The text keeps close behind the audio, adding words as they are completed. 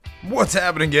What's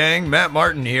happening, gang? Matt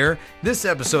Martin here. This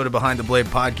episode of Behind the Blade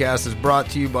podcast is brought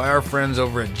to you by our friends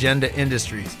over at Genda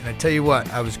Industries. And I tell you what,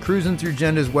 I was cruising through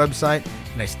Genda's website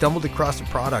and I stumbled across a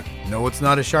product. No, it's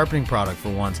not a sharpening product for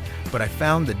once, but I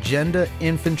found the Genda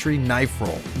Infantry Knife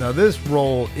Roll. Now, this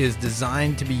roll is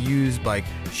designed to be used by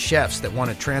chefs that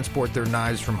want to transport their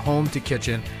knives from home to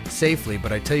kitchen safely.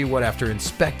 But I tell you what, after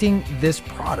inspecting this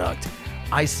product,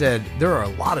 I said there are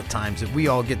a lot of times that we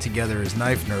all get together as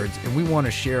knife nerds and we want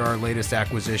to share our latest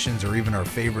acquisitions or even our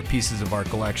favorite pieces of our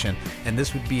collection. And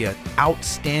this would be an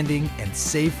outstanding and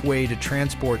safe way to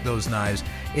transport those knives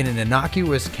in an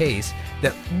innocuous case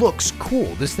that looks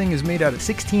cool. This thing is made out of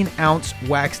 16-ounce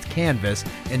waxed canvas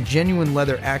and genuine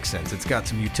leather accents. It's got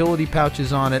some utility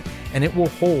pouches on it, and it will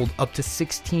hold up to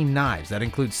 16 knives. That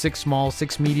includes 6 small,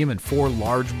 6 medium, and 4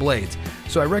 large blades.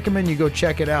 So I recommend you go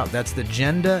check it out. That's the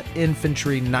Genda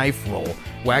Infantry Knife Roll,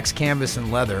 wax canvas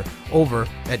and leather, over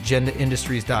at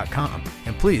GendaIndustries.com.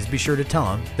 And please be sure to tell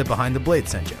them that Behind the Blade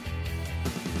sent you.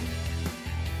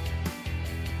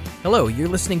 Hello, you're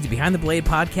listening to Behind the Blade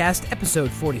Podcast, episode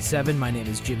 47. My name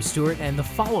is Jim Stewart, and the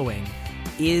following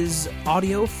is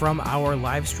audio from our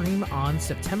live stream on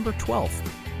September 12th.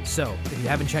 So, if you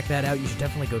haven't checked that out, you should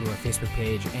definitely go to our Facebook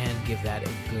page and give that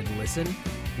a good listen.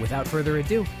 Without further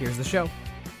ado, here's the show.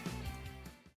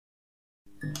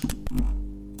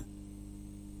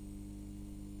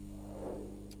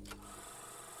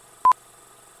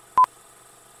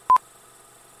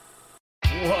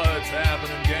 What's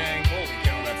happening, gang? Holy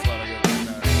cow, that's not a good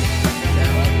one.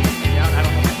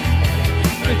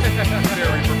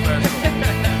 Very professional.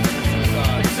 This is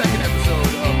the second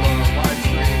episode of live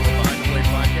streaming Behind the Blade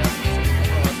podcast. Sitting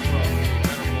across from the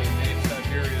venerable Dave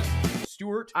Tiberius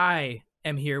Stewart. I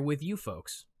am here with you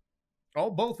folks. Oh,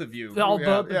 both of you. Both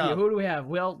of you. Who do we have?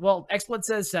 Well, XSplit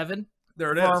says 7.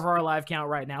 There it is. For our live count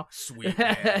right now. Sweet,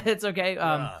 man. It's okay.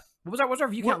 What was our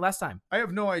view count last time? I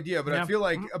have no idea, but Yeah. I feel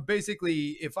like basically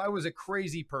if I was a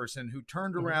crazy person who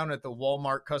turned around at the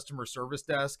Walmart customer service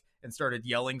desk and started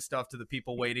yelling stuff to the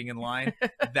people waiting in line,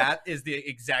 that is the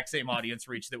exact same audience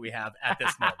reach that we have at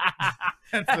this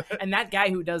moment. And that guy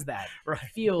who does that Right.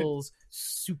 feels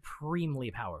supremely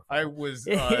powerful. I was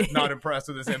not impressed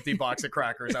with this empty box of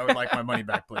crackers. I would like my money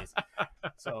back, please.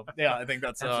 So, yeah, I think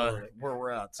that's Absolutely. where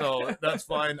we're at. So that's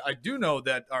fine. I do know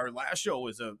that our last show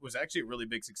was actually a really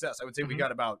big success. I would say we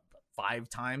got about 5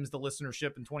 times the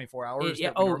listenership in 24 hours. Yeah.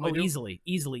 that we Oh, normally do.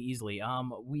 easily.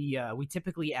 We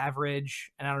typically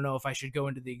average, and I don't know if I should go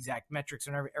into the exact metrics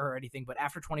or anything, but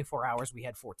after 24 hours, we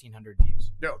had 1,400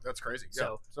 views. No, that's crazy.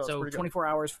 So that's pretty good. 24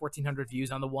 hours, 1,400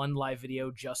 views on the one live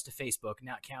video just to Facebook,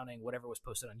 not counting whatever was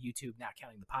posted on YouTube, not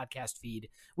counting the podcast feed,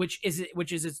 which is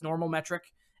its normal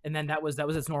metric. And then that was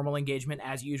its normal engagement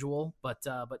as usual, but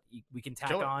we can tack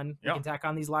Kill it. on Yeah. we can tack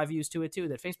on these live views to it too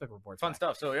that Facebook reports. Fun back.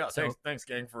 stuff. So, yeah, So- thanks,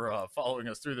 gang, for following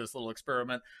us through this little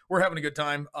experiment. We're having a good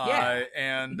time. Yeah.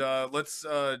 And let's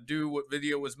do what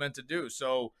video was meant to do.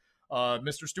 So,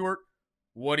 Mr. Stewart,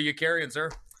 what are you carrying, sir?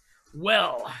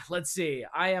 Well, let's see.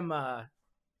 I am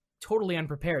totally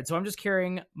unprepared, so I'm just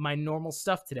carrying my normal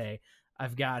stuff today.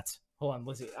 Hold on,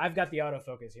 let's see. I've got the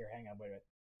autofocus here. Hang on, wait a minute.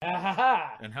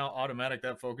 Ah-ha-ha! And how automatic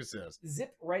that focus is.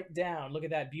 Zip right down. Look at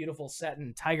that beautiful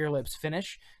satin tiger lips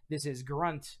finish. This is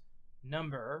grunt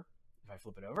number, if I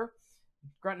flip it over,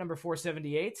 grunt number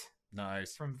 478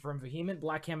 Nice. from Vehement.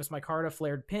 Black canvas micarta,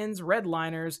 flared pins, red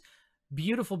liners,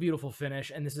 beautiful, beautiful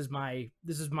finish. And this is my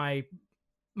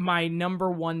number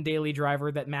one daily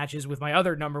driver that matches with my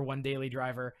other number one daily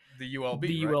driver, The ULB.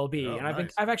 the right? ULB. Oh, And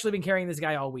nice. I've actually been carrying this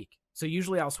guy all week. So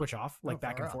usually I'll switch off Oh,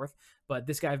 back far and out. forth, but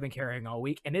this guy I've been carrying all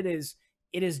week, and it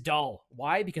is dull.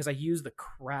 Why? Because I use the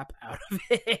crap out of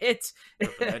it.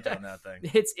 Put the head on that thing.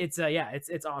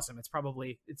 It's awesome. It's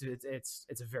probably it's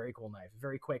a very cool knife.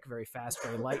 Very quick, very fast,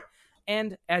 very light.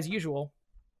 And as usual,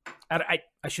 I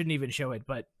shouldn't even show it,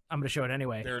 but I'm going to show it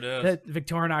anyway. There it is. The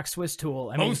Victorinox Swiss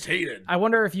tool. I mean, Most hated. I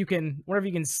wonder if you can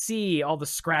see all the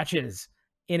scratches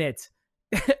in it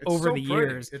It's over so the pretty.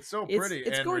 years. It's so It's- pretty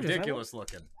it's and gorgeous. I love- ridiculous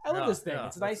looking. I love Yeah, this thing. yeah.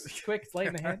 It's nice, it's quick, it's light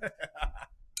in the hand.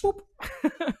 Boop.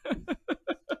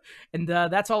 And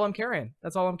that's all I'm carrying.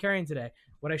 That's all I'm carrying today.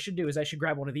 What I should do is I should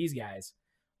grab one of these guys,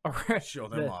 or Show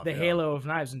them off, the yeah. halo of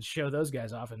knives, and show those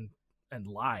guys off and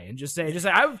lie and just say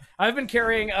I've been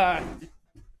carrying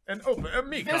And open a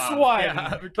Mika. this one Yeah,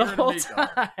 I've been the carrying a whole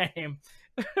Mika. time.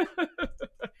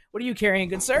 What What are you carrying,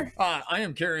 good sir? I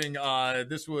am carrying,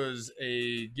 this was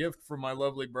a gift from my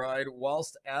lovely bride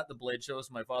whilst at the Blade Show.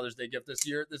 So my Father's Day gift this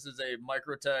year. This is a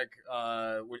Microtech,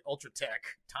 Ultratech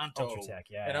Tonto. Ultratech,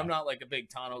 yeah. And I'm not like a big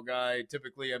Tonto guy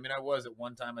typically. I mean, I was at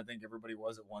one time. I think everybody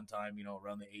was at one time, you know,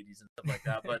 around the 80s and stuff like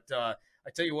that. But I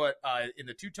tell you what, in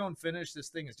the two-tone finish, this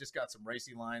thing has just got some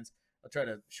racy lines. I'll try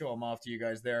to show them off to you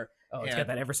guys there. Oh, it's got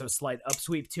that ever so slight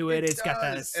upsweep to it. It's got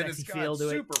that sexy feel to it.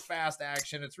 Super fast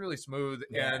action. It's really smooth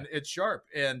and it's sharp.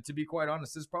 And to be quite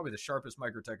honest, this is probably the sharpest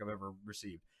Microtech I've ever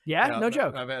received. Yeah, no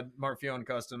joke. I've had Marfione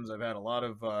Customs. I've had a lot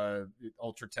of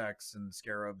Ultratechs and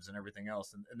Scarabs and everything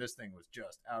else. And this thing was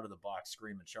just out of the box,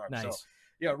 screaming sharp. Nice. So,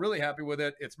 yeah, really happy with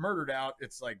it. It's murdered out.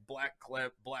 It's like black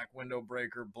clip, black window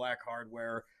breaker, black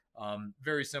hardware.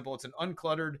 Very simple. It's an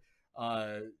uncluttered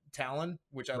Talon,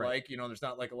 which I like. You know, there's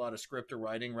not like a lot of script or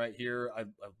writing right here. I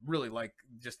really like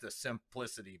just the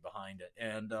simplicity behind it.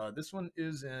 And this one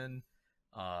is in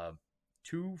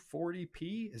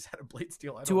 240p. Is that a blade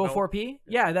steel? 204p?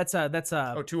 Yeah, that's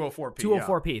 204p.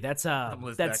 204p. Yeah.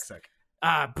 That's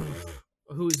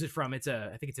who is it from? I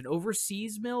think it's an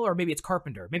overseas mill, or maybe it's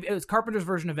Carpenter. Maybe it was Carpenter's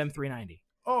version of M390.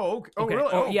 Oh, okay. Oh, okay. Really?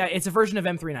 Oh, yeah, it's a version of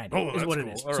M390 is what cool.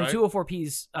 it is. All so right.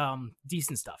 204p's I'm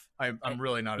decent stuff. I'm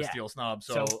really not a steel snob,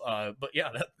 so but yeah,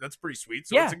 that's pretty sweet.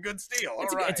 So yeah, it's a good steel.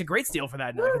 It's a great steel for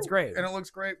that knife. It's great. And it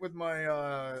looks great with my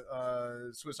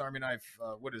Swiss Army knife.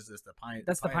 What is this?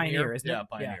 That's the Pioneer, isn't it? Yeah,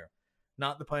 Pioneer. Yeah.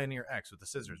 Not the Pioneer X with the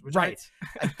scissors. Which right.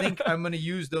 I think I'm going to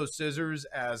use those scissors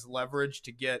as leverage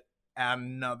to get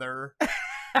another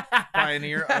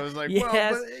Pioneer. I was like, well,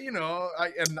 but, you know,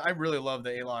 I really love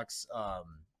the Alox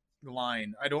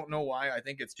line. I don't know why. I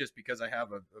think it's just because I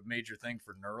have a major thing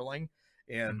for knurling,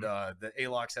 and the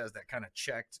Alox has that kind of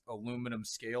checked aluminum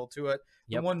scale to it.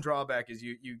 The one drawback is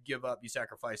you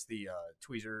sacrifice the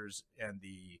tweezers and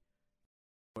the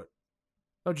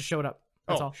just show it up.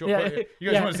 That's all. You guys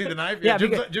want to see the knife? Yeah,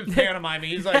 Jim's pantomiming me.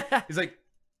 He's like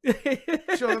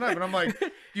show the knife, and I'm like,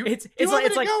 you want me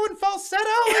to go in falsetto?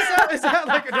 Is that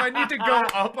like, do I need to go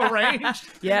up a range?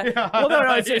 Yeah. Well,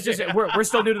 no. It's just we're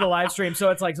still new to the live stream, so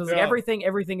it's like everything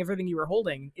you were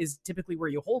holding is typically where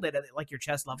you hold it at like your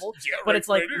chest level, but it's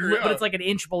like but it's like an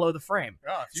inch below the frame.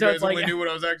 Yeah, if you guys only knew what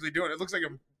I was actually doing. It looks like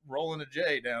I'm rolling a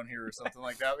J down here or something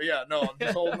like that. But yeah, no, I'm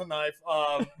just holding the knife.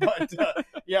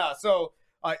 Yeah, so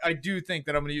I do think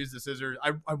that I'm going to use the scissors.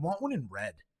 I want one in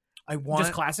red. I want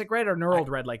just classic red or knurled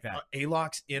red like that.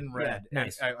 Alox in red. Yeah,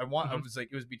 nice. I want. I was like,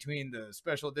 it was between the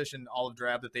special edition olive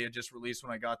drab that they had just released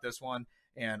when I got this one,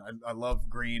 and I love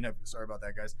green. Sorry about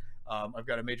that, guys. I've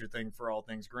got a major thing for all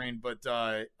things green, but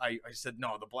I said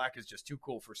no, the black is just too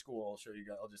cool for school. I'll show you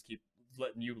guys. I'll just keep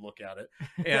letting you look at it,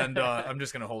 and I'm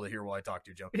just gonna hold it here while I talk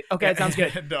to you, Joe. Okay, sounds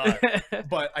good.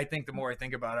 But I think the more I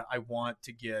think about it, I want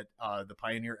to get the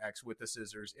Pioneer X with the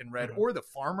scissors in red, or the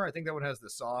Farmer. I think that one has the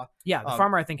saw. Yeah, the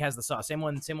Farmer I think has the saw. Same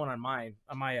one on my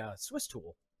Swiss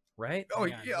tool, right? Oh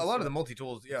yeah, a lot of the multi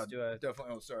tools. Yeah,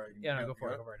 definitely. Oh, sorry. Yeah, no, go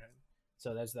for it.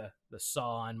 So there's the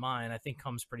saw on mine. I think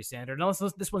comes pretty standard. And also,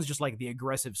 this one's just like the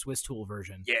aggressive Swiss tool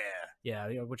version. Yeah,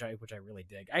 which I really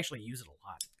dig. I actually use it a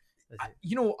lot.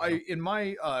 In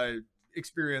my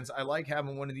experience, I like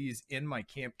having one of these in my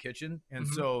camp kitchen, and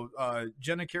so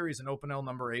Jenna carries an Opinel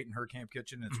number 8 in her camp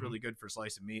kitchen. It's really good for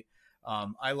slicing meat.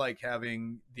 I like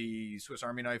having the Swiss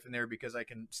Army knife in there because I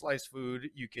can slice food.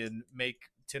 You can make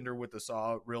tinder with the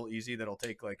saw real easy. That'll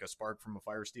take like a spark from a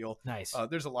fire steel. Nice.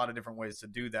 There's a lot of different ways to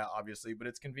do that, obviously, but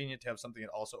it's convenient to have something that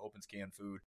also opens canned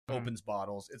food, opens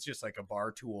bottles. It's just like a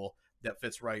bar tool that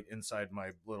fits right inside my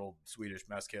little Swedish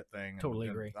mess kit thing. Totally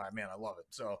agree. Man, I love it.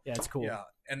 So yeah, it's cool. Yeah,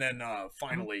 and then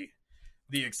finally,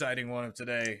 the exciting one of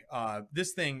today.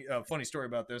 This thing, funny story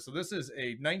about this. So this is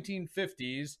a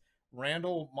 1950s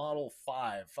Randall Model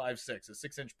 5.6, a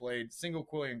 6-inch blade, single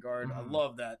quillion guard. I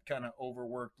love that kind of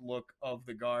overworked look of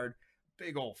the guard.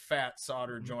 Big old fat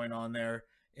solder joint on there.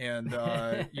 And,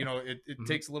 it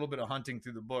takes a little bit of hunting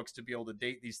through the books to be able to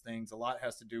date these things. A lot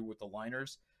has to do with the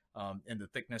liners and the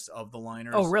thickness of the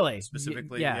liners. Oh, really?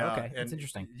 Specifically. Yeah. Okay. And that's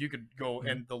interesting. You could go,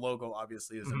 and the logo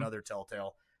obviously is another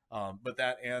telltale. But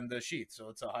that and the sheath. So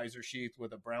it's a Heiser sheath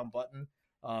with a brown button.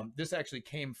 This actually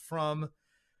came from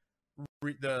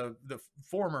the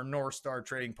former North Star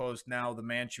Trading Post, now the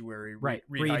Mantuary, right?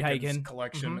 Reed Hyken's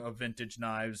collection of vintage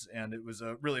knives, and it was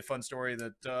a really fun story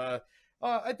that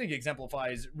I think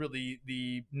exemplifies really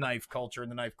the knife culture and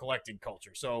the knife collecting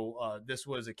culture. So this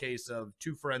was a case of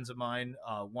two friends of mine,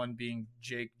 one being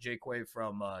Jake Way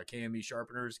from KME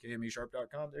Sharpeners,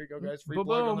 KMEsharp.com. There you go, guys. Free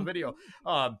plug on the video.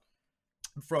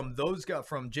 From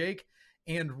Jake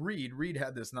and Reed. Reed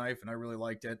had this knife, and I really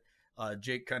liked it.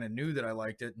 Jake kind of knew that I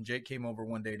liked it, and Jake came over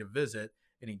one day to visit,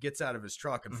 and he gets out of his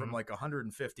truck, and from like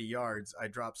 150 yards, I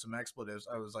dropped some expletives.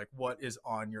 I was like, "What is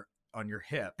on your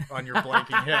hip, on your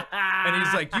blanking hip?" And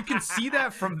he's like, "You can see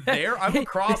that from there. I'm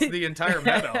across the entire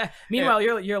meadow." Meanwhile,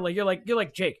 you're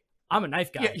like Jake. I'm a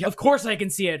knife guy. Yeah. Of course I can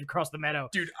see it across the meadow.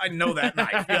 Dude, I know that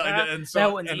knife. Yeah, and so,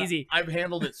 that one's easy. I've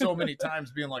handled it so many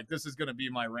times being like, this is going to be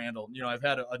my Randall. You know, I've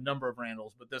had a number of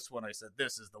Randalls, but this one I said,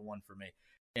 this is the one for me.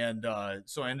 And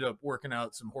so I ended up working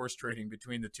out some horse trading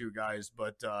between the two guys,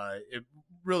 but it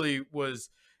really was,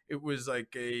 it was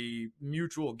like a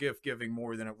mutual gift giving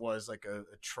more than it was like a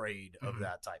trade of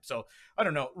that type. So I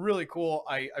don't know, really cool.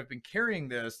 I've been carrying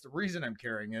this. The reason I'm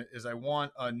carrying it is I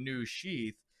want a new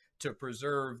sheath to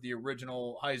preserve the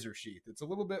original Heiser sheath. It's a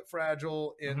little bit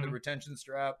fragile in the retention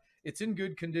strap. It's in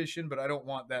good condition, but I don't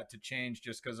want that to change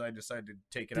just because I decided to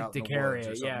take it out in the carry woods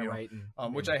or it. something. Yeah, right.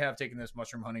 Which I have taken this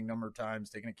mushroom hunting a number of times,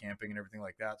 taken it camping and everything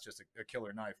like that. It's just a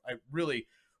killer knife.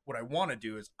 What I want to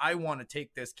do is I want to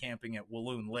take this camping at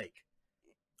Walloon Lake.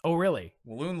 Oh, really?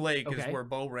 Walloon Lake is where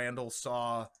Bo Randall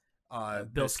saw Bill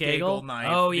the Skagel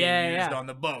knife being used on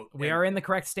the boat. We are in the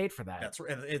correct state for that. That's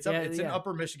right. It's in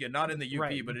Upper Michigan, not in the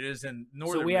UP, but it is in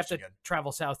northern Michigan. So we have to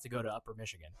travel south to go to Upper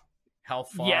Michigan. How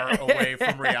far away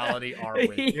from reality are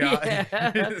we? Yeah.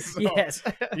 Yes.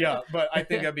 Yeah, but I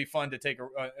think that'd be fun to take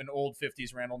an old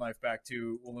 50s Randall knife back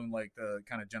to Walloon Lake, the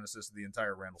kind of genesis of the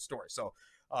entire Randall story. So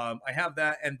I have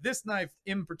that. And this knife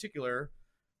in particular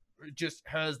just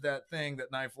has that thing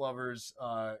that knife lovers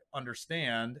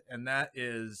understand, and that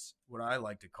is what I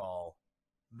like to call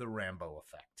the Rambo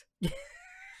effect.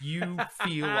 You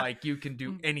feel like you can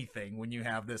do anything when you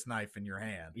have this knife in your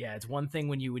hand. Yeah, it's one thing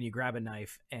when you grab a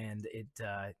knife and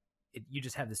you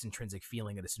just have this intrinsic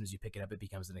feeling that as soon as you pick it up, it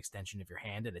becomes an extension of your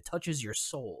hand and it touches your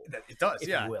soul. It does, if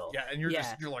you will. Yeah, and you're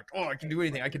like, oh, I can do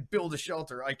anything. I can build a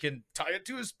shelter. I can tie it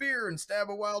to a spear and stab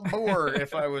a wild boar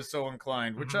if I was so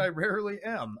inclined, which I rarely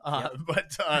am.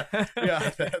 But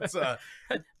yeah, that's.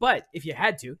 But if you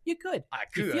had to, you could. I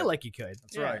could. You feel like you could.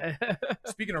 That's right.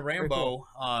 Speaking of Rambo,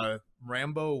 cool.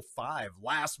 Rambo 5,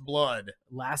 Last Blood.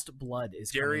 Last Blood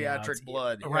is geriatric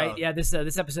blood, right? Yeah, this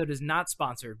episode is not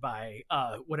sponsored by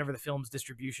whatever the film's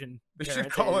distribution. They should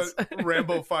call it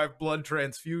Rambo 5 Blood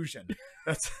Transfusion.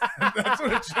 That's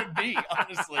what it should be,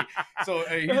 honestly. So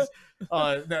he's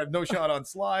no shot on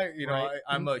Sly. You know, right.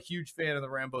 I'm a huge fan of the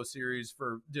Rambo series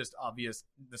for just obvious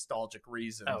nostalgic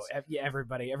reasons. Oh yeah,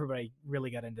 everybody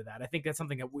really got into that. I think that's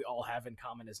something that we all have in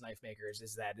common as knife makers.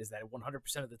 Is that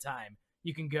 100% of the time.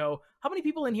 You can go, how many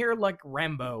people in here like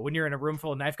Rambo when you're in a room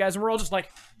full of knife guys? And we're all just like,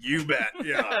 you bet.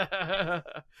 Yeah.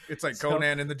 It's like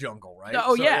Conan in the jungle, right?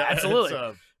 Oh, so, yeah, absolutely.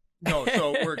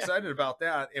 So we're excited about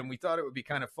that. And we thought it would be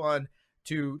kind of fun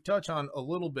to touch on a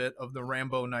little bit of the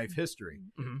Rambo knife history.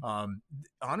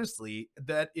 Honestly,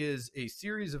 that is a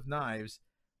series of knives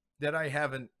that I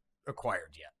haven't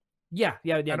acquired yet.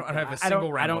 Yeah. I don't have a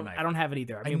single Rambo knife. I don't have it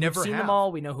either. I mean, never we've seen have. them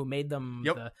all. We know who made them.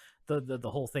 Yep. The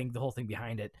whole thing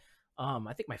behind it.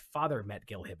 I think my father met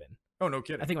Gil Hibben. Oh, no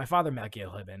kidding. I think my father met Gil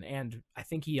Hibben, and I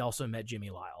think he also met Jimmy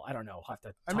Lyle. I don't know. I'll have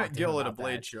to I met Gil at a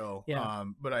Blade show, yeah.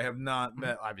 But I have not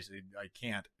met, obviously, I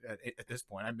can't at this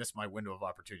point. I missed my window of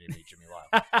opportunity to meet Jimmy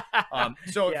Lyle.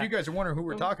 So if you guys are wondering who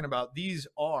we're talking about, these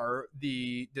are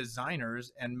the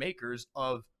designers and makers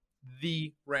of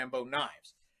the Rambo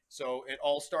knives. So it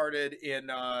all started in,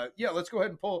 let's go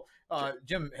ahead and pull.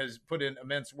 Jim has put in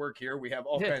immense work here. We have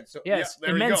all kinds. So, yes,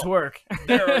 there immense work.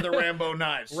 There are the Rambo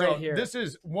knives. Right so here. This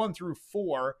is 1 through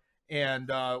 4,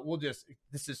 and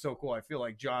this is so cool. I feel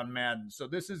like John Madden. So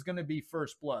this is going to be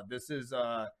First Blood. This is,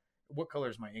 what color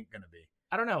is my ink going to be?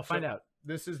 I don't know. Find out.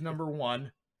 This is number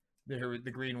 1,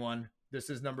 the green one. This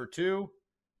is number 2.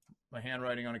 My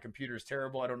handwriting on a computer is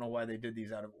terrible. I don't know why they did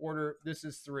these out of order. This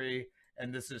is 3.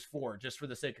 And this is 4, just for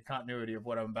the sake of continuity of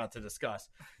what I'm about to discuss.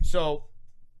 So,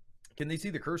 can they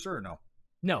see the cursor or no?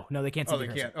 No, they can't see the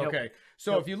cursor. Can't. Okay.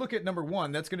 So if you look at number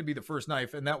 1, that's going to be the first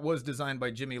knife, and that was designed by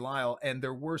Jimmy Lyle. And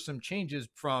there were some changes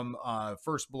from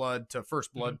First Blood to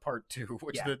First Blood Part 2,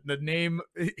 which the name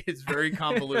is very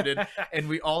convoluted, and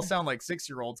we all sound like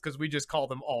 6-year-olds because we just call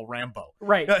them all Rambo.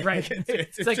 Right.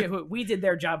 It's like we did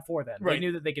their job for them. Right. They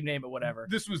knew that they could name it whatever.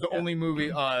 This was the only movie.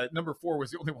 Number 4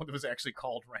 was the only one that was actually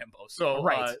called Rambo. So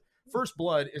First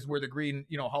Blood is where the green,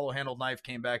 hollow-handled knife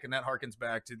came back, and that harkens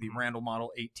back to the Randall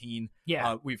Model 18.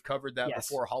 Yeah. We've covered that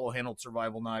before, hollow-handled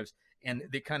survival knives, and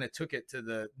they kind of took it to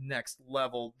the next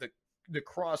level. The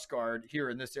cross guard here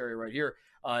in this area right here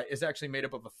is actually made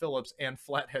up of a Phillips and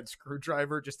flathead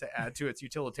screwdriver just to add to its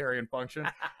utilitarian function.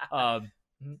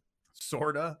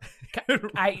 Sorta.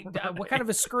 What kind of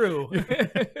a screw?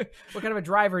 What kind of a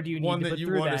driver do you need One to that put you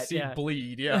through want to that? see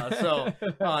bleed. Yeah. So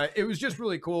it was just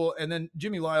really cool. And then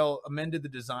Jimmy Lyle amended the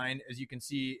design, as you can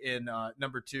see in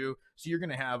number 2. So you're going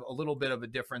to have a little bit of a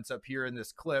difference up here in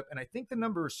this clip. And I think the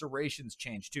number of serrations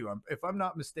changed too. If I'm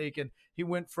not mistaken, he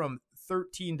went from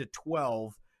 13 to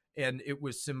 12, and it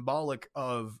was symbolic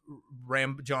of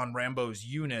John Rambo's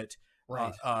unit.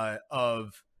 Right.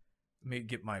 Of, let me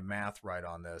get my math right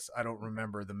on this. I don't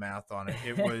remember the math on it.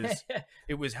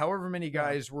 It was however many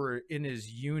guys were in his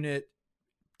unit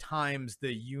times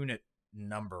the unit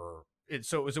number.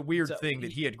 So it was a weird thing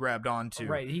that he had grabbed onto.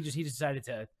 Right. He decided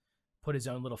to put his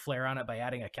own little flair on it by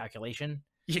adding a calculation.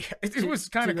 Yeah, it was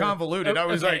kind of convoluted. I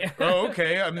was like, oh,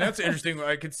 okay. I mean, that's interesting.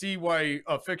 I could see why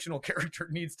a fictional character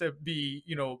needs to be,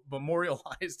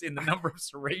 memorialized in the number of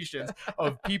serrations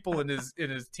of people in his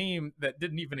team that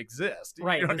didn't even exist.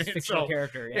 Right, you know his fictional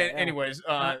character. Yeah, anyways,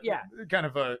 kind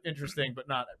of a interesting but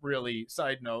not really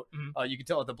side note. Mm-hmm. You can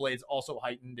tell that the blade's also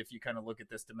heightened if you kind of look at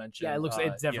this dimension. Yeah, it looks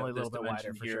it's definitely a little bit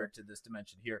wider for sure. To this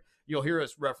dimension here, you'll hear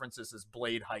us reference this as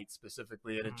blade height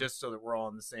specifically, and it just so that we're all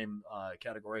in the same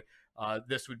category.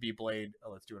 This would be blade.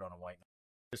 Let's do it on a white.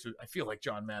 I feel like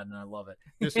John Madden. I love it.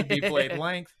 This would be blade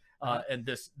length, and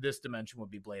this dimension would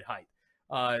be blade height.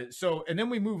 And then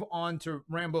we move on to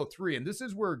Rambo 3, and this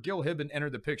is where Gil Hibben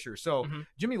entered the picture. So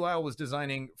Jimmy Lyle was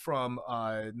designing from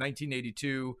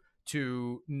 1982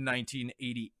 to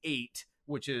 1988,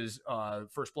 which is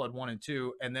First Blood 1 and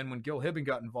 2. And then when Gil Hibben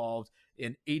got involved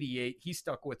in 88, he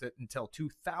stuck with it until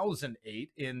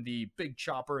 2008 in the Big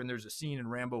Chopper. And there's a scene in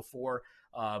Rambo 4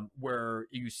 where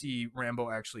you see Rambo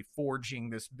actually forging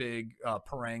this big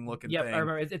parang looking thing. I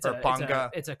remember. It's a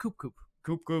coop.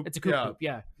 Coop. It's a coop.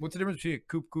 Yeah. What's the difference between a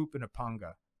coop and a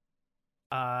panga?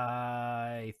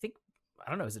 I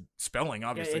don't know. Is it spelling?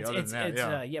 Obviously, other than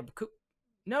that. But coop.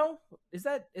 No, is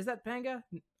that panga?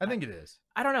 I think it is.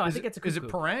 I don't know. I think it's a coop. Is it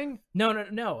parang? No.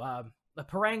 A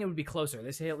parang, it would be closer.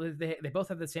 They say they both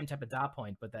have the same type of dot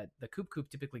point, but that the coop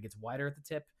typically gets wider at the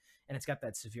tip, and it's got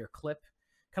that severe clip.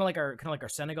 Kind of like our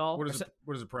Senegal. What does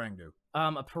a parang do?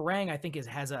 A parang, I think,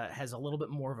 has a little bit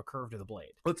more of a curve to the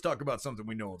blade. Let's talk about something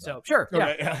we know about. So sure,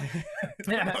 okay,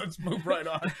 yeah. Let's move right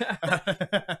on.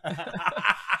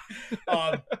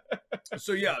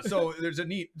 So there's a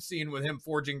neat scene with him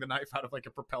forging the knife out of like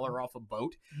a propeller off a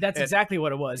boat. That's exactly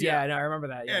what it was. Yeah, I remember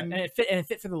that. Yeah. And it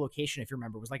fit for the location. If you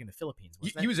remember, it was like in the Philippines.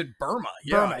 He was in Burma.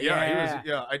 Burma.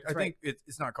 I think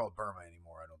it's not called Burma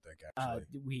anymore. I don't think actually.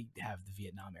 We have the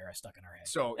Vietnam era stuck in our head.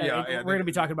 So we're going to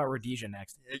be talking about Rhodesia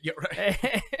next. Yeah,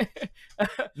 right.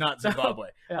 Not Zimbabwe.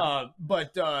 So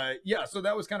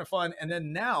that was kind of fun. And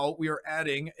then now we are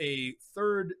adding a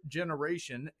third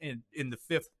generation in the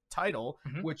fifth title,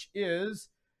 which is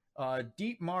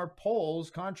Dietmar Pohl's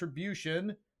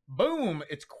contribution. Boom!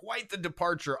 It's quite the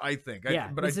departure, I think.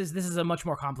 This is a much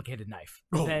more complicated knife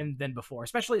than before,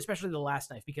 especially the last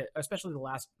knife, especially the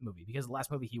last movie, because the last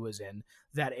movie he was in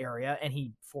that area and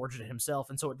he forged it himself,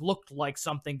 and so it looked like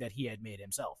something that he had made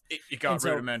himself. It got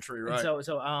rudimentary, right?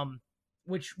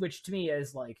 Which to me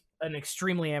is like an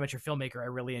extremely amateur filmmaker. I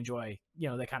really enjoy,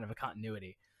 that kind of a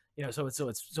continuity. So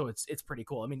it's pretty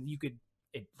cool. I mean,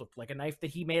 it looked like a knife that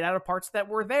he made out of parts that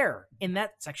were there in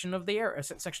that section of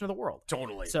the world.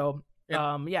 Totally. So, it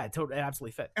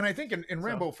absolutely fit. And I think in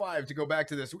Rambo 5, to go back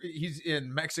to this, he's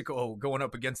in Mexico going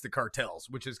up against the cartels,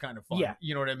 which is kind of fun. Yeah.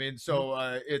 You know what I mean?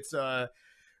 So it's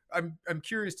I'm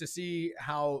curious to see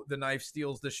how the knife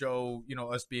steals the show.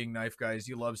 Us being knife guys,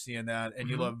 you love seeing that, and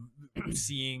you love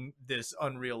seeing this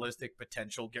unrealistic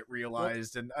potential get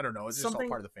realized. And I don't know, it's just all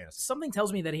part of the fantasy. Something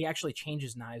tells me that he actually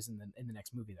changes knives in the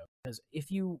next movie, though, because if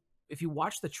you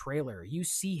watch the trailer, you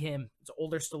see him, it's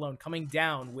older Stallone, coming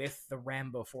down with the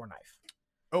Rambo 4 knife.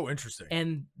 Oh, interesting.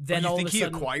 And then all of a sudden, he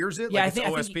acquires it? Yeah, like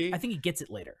OSP? I think he gets it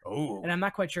later. Oh, and I'm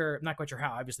not quite sure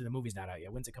how. Obviously, the movie's not out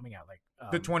yet. When's it coming out? Like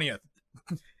the 20th.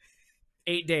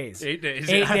 8 days. 8 days.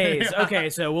 8 days. Okay,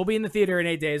 so we'll be in the theater in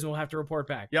 8 days, and we'll have to report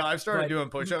back. Yeah, I've started doing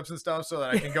push-ups and stuff so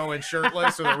that I can go in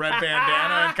shirtless with a red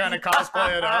bandana and kind of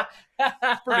cosplay it up.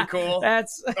 It's pretty cool.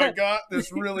 I got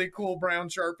this really cool brown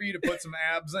Sharpie to put some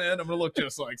abs in. I'm gonna look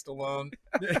just like Stallone.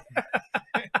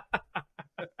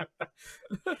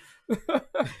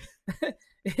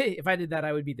 If I did that,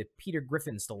 I would be the Peter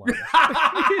Griffin Stallone.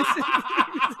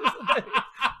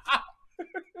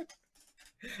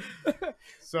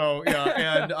 So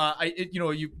yeah, and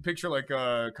you picture like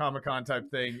a Comic-Con type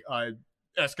thing.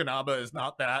 Escanaba is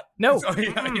not that. No, so,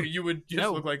 you would just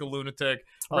look like a lunatic,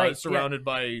 surrounded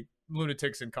by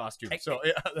lunatics in costume.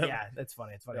 Yeah, that's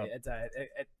funny. It's funny. Yeah. It's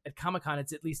at Comic-Con,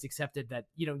 it's at least accepted that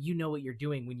you know what you're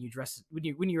doing when you dress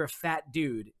when you're a fat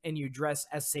dude and you dress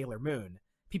as Sailor Moon.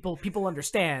 People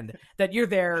understand that you're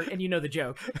there and you know the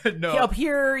joke. No, up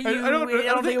here, I don't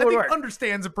think it would work.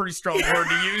 Understand's a pretty strong word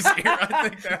to use here. I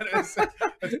think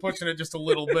that's pushing it just a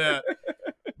little bit.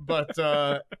 But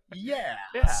yeah.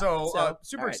 So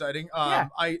super exciting.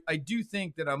 I do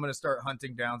think that I'm going to start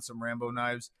hunting down some Rambo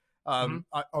knives.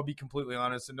 I'll be completely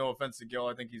honest, and no offense to Gil.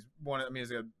 I think he's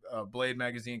he's a Blade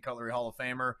Magazine Cutlery Hall of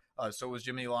Famer. So was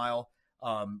Jimmy Lyle.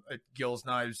 Gil's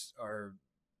knives are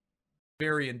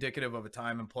very indicative of a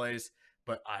time and place,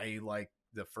 but I like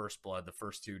the First Blood, the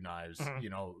first two knives,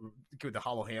 with the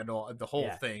hollow handle, the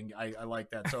whole thing. I like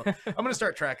that. So I'm going to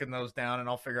start tracking those down, and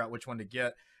I'll figure out which one to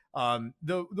get.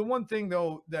 The one thing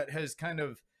though that has kind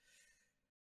of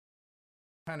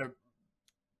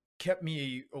kept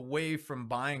me away from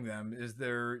buying them is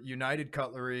their United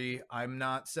Cutlery. I'm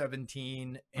not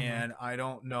 17 and I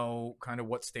don't know kind of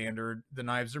what standard the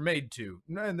knives are made to,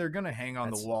 and they're going to hang on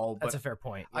the wall. That's a fair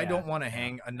point. I don't want to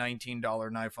hang a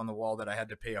 $19 knife on the wall that I had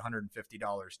to pay $150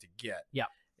 to get. Yeah.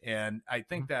 And I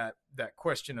think that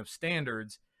question of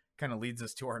standards kind of leads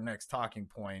us to our next talking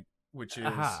point, which is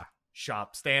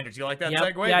shop standards. You like that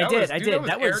segue? Yeah, I did.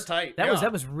 That was airtight.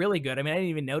 That was really good. I mean, I didn't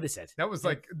even notice it. That was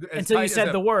like until you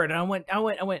said the word, and I went.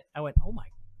 Oh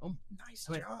nice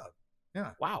job.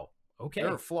 Yeah. Wow. Okay.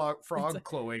 There are frog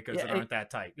cloacas that aren't that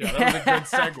tight. Yeah,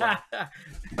 that was a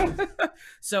good segue.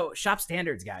 So shop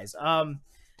standards, guys.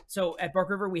 So at Bark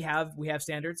River, we have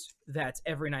standards that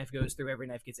every knife goes through. Every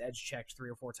knife gets edge checked 3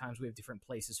 or 4 times. We have different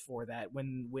places for that.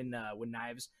 When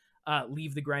knives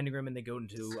leave the grinding room and they go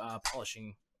into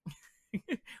polishing.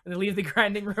 When they leave the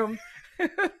grinding room,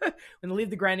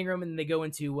 and they go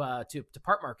into to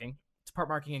part marking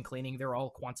and cleaning, they're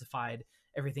all quantified.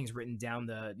 Everything's written down,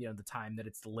 the time that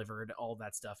it's delivered, all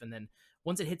that stuff. And then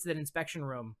once it hits that inspection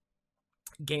room,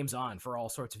 game's on for all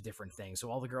sorts of different things. So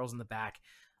all the girls in the back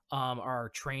are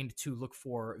trained to look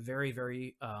for very,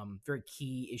 very, very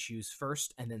key issues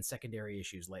first, and then secondary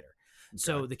issues later. Okay.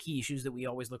 So the key issues that we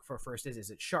always look for first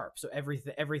is it sharp? So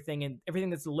everything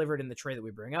that's delivered in the tray that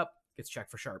we bring up gets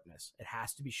checked for sharpness. It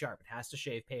has to be sharp. It has to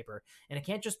shave paper, and it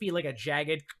can't just be like a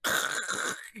jagged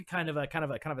kind of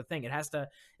a thing. It has to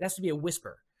be a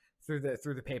whisper through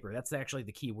the paper. That's actually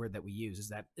the key word that we use, is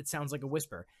that it sounds like a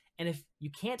whisper. And if you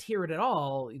can't hear it at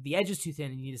all, the edge is too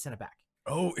thin and you need to send it back.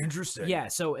 Oh, interesting. Yeah,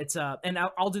 so it's and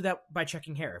I'll do that by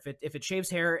checking hair. If it shaves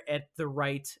hair at the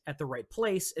right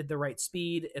place, at the right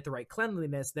speed, at the right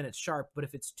cleanliness, then it's sharp. But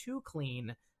if it's too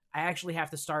clean, I actually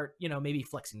have to start, maybe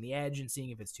flexing the edge and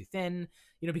seeing if it's too thin,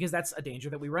 because that's a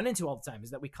danger that we run into all the time, is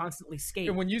that we constantly skate.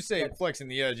 And when you say flexing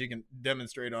the edge, you can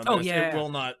demonstrate on this. Yeah. It will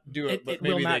not do it, but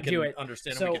maybe they can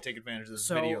understand and we can take advantage of this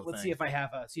video let's thing. See if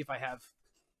I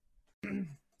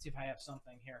have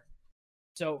something here.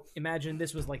 So imagine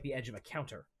this was like the edge of a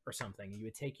counter or something. You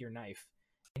would take your knife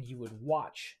and you would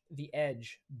watch the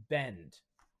edge bend.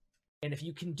 And if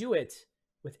you can do it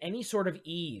with any sort of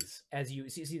ease, as you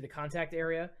see the contact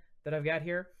area that I've got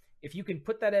here, if you can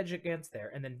put that edge against there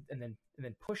and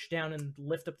then push down and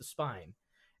lift up the spine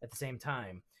at the same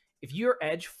time, if your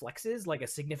edge flexes like a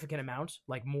significant amount,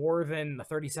 like more than the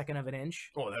 32nd of an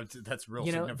inch, that's real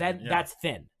significant. That's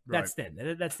thin. Right. That's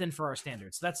thin. That's thin for our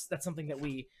standards. So that's something that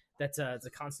it's a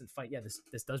constant fight. Yeah,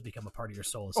 this does become a part of your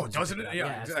soul. Oh, doesn't it?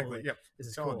 Yeah, exactly. Yep. This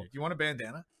is cool. Do you want a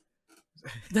bandana?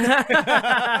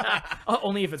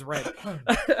 Only if it's red.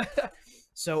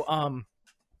 So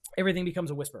everything becomes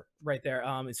a whisper right there.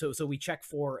 So we check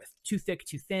for too thick,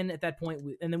 too thin at that point,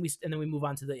 and then we move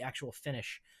on to the actual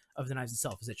finish of the knives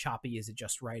itself. Is it choppy? Is it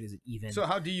just right? Is it even? So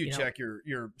how do you check your?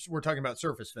 We're talking about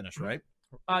surface finish, right?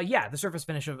 Yeah, the surface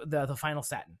finish of the final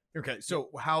satin. Okay, so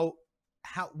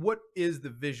what is the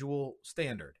visual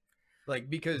standard? Like,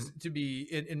 because to be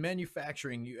in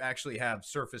manufacturing, you actually have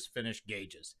surface finish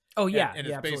gauges. Oh yeah, and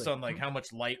it's based on like how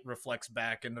much light reflects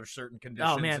back under certain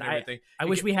conditions. Oh man, and everything. I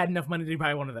wish we had enough money to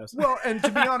buy one of those. Well, and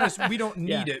to be honest, we don't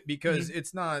need it because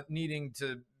it's not needing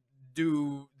to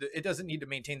it doesn't need to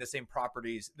maintain the same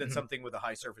properties that something with a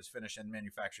high surface finish in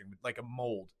manufacturing, like a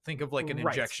mold. Think of like an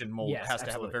injection mold. Yes, it has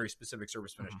to have a very specific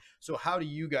surface finish. So how do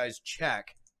you guys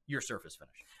check your surface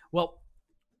finish? Well,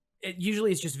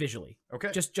 usually it's just visually.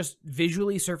 Okay. Just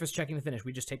visually surface checking the finish.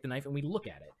 We just take the knife and we look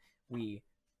at it. We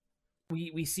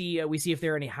see if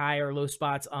there are any high or low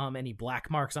spots, any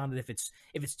black marks on it.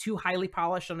 If it's too highly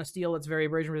polished on a steel that's very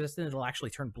abrasion resistant, it'll actually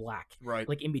turn black, right?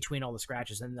 Like in between all the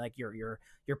scratches, and like your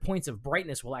points of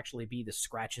brightness will actually be the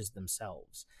scratches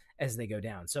themselves as they go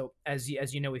down. So as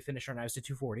you know, we finish our knives to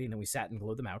 240, and then we satin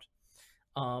glow them out.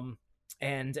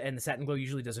 And the Satin Glow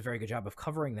usually does a very good job of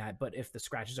covering that. But if the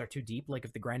scratches are too deep, like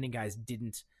if the grinding guys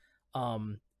didn't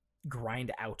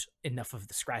grind out enough of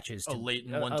the scratches, a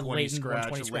latent 120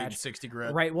 scratch, a latent 60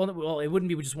 grit, right? Well, it wouldn't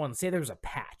be just one. Say there was a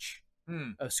patch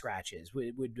of scratches,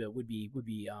 would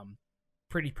be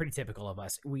pretty typical of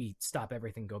us. We stop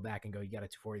everything, go back, and go, you got to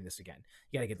 240 this again.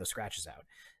 You got to get those scratches out.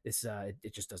 This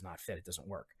it just does not fit. It doesn't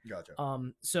work. Gotcha.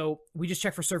 So we just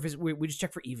check for surface. We just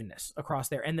check for evenness across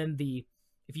there, and then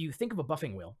if you think of a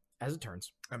buffing wheel as it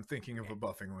turns, I'm thinking of a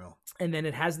buffing wheel, and then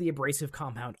it has the abrasive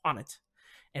compound on it,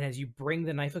 and as you bring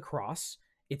the knife across,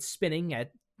 it's spinning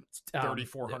at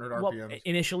 3,400 RPMs. Well,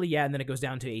 initially, yeah, and then it goes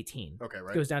down to 18. Okay,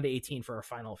 right. It goes down to 18 for a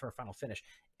final finish.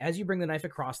 As you bring the knife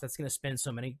across, that's going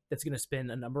to spin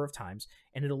a number of times,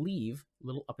 and it'll leave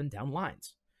little up and down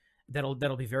lines. That'll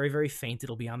be very, very faint.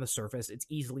 It'll be on the surface. It's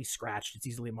easily scratched. It's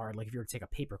easily marred. Like if you were to take a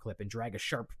paper clip and drag a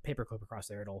sharp paper clip across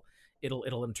there, it'll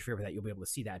interfere with that. You'll be able to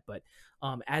see that. But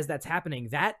as that's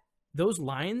happening, those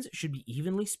lines should be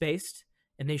evenly spaced,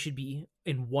 and they should be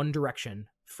in one direction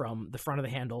from the front of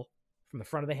the handle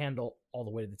all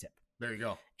the way to the tip. There you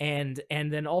go. And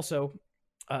then also,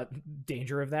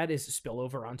 danger of that is spill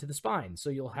over onto the spine. So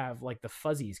you'll have like the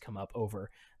fuzzies come up over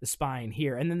the spine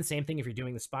here, and then the same thing if you're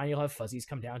doing the spine, you'll have fuzzies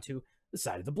come down to the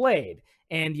side of the blade,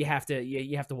 and you have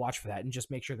to watch for that and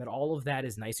just make sure that all of that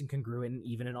is nice and congruent and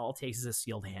even, and all it takes is a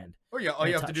sealed hand. Oh yeah, all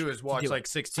you have to do is watch like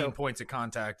 16 points of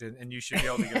contact, and you should be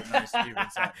able to get a nice even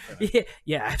set.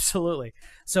 Yeah, absolutely.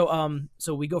 So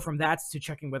we go from that to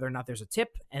checking whether or not there's a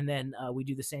tip, and then we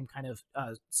do the same kind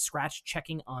of scratch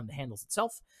checking on the handles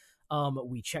itself.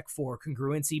 We check for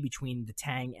congruency between the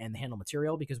tang and the handle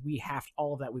material, because we have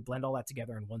all of that. We blend all that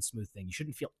together in one smooth thing. You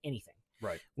shouldn't feel anything.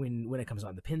 Right. When it comes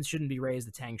on, the pins shouldn't be raised,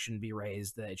 the tang shouldn't be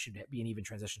raised, it should be an even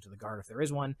transition to the guard if there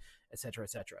is one, etc.,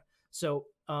 etc. So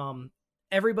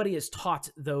everybody is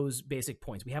taught those basic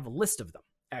points. We have a list of them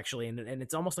actually, and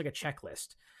it's almost like a checklist.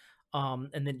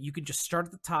 And then you can just start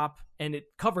at the top, and it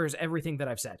covers everything that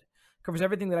I've said.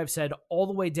 All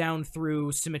the way down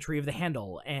through symmetry of the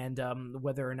handle, and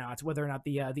whether or not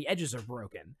the edges are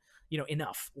broken,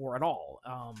 enough or at all.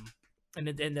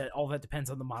 And all that depends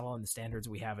on the model and the standards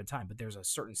we have at time. But there's a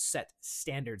certain set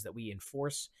standards that we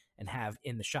enforce and have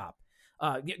in the shop.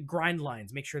 Grind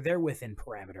lines, make sure they're within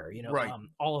parameter. Right.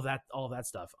 All of that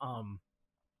stuff.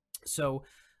 So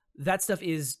that stuff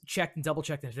is checked and double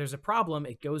checked. And if there's a problem,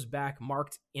 it goes back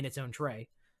marked in its own tray,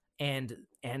 and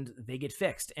they get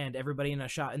fixed. And everybody in the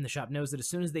shop knows that as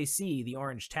soon as they see the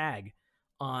orange tag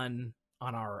on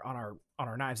our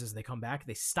knives as they come back,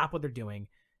 they stop what they're doing.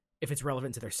 If it's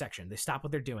relevant to their section, they stop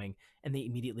what they're doing and they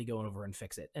immediately go over and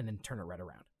fix it and then turn it right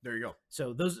around. There you go.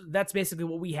 So that's basically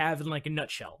what we have in like a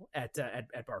nutshell at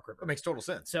Bark River. That makes total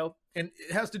sense. So, and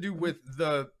it has to do with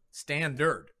the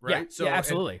standard, right? Yeah,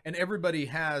 absolutely. And everybody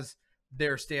has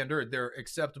their standard, their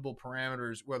acceptable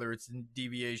parameters, whether it's in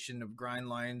deviation of grind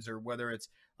lines or whether it's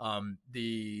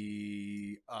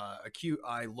the acute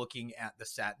eye looking at the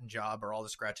satin job, or all the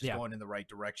scratches going in the right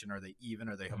direction. Are they even?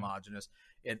 Are they homogeneous?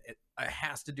 It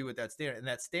has to do with that standard, and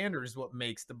that standard is what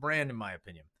makes the brand, in my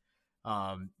opinion.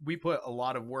 We put a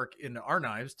lot of work into our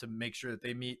knives to make sure that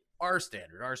they meet our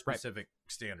standard, our specific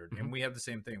standard. And we have the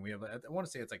same thing. We have, I want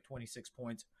to say it's like 26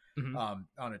 points on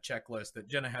a checklist that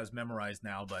Jenna has memorized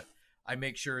now, but I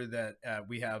make sure that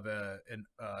we have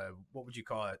what would you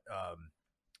call it?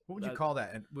 What would you call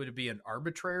that? And would it be an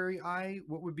arbitrary eye?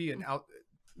 What would be an out?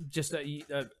 Just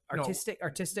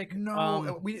artistic.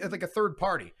 No, we like a third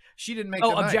party. She didn't make.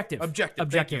 Objective.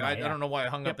 Objective. I don't know why I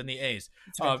hung up in the A's.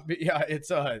 But yeah, it's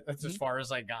that's as far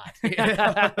as I got.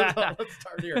 Let's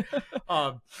start here.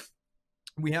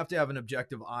 We have to have an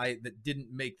objective eye that didn't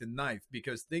make the knife,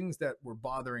 because things that were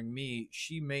bothering me,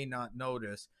 she may not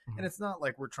notice. And it's not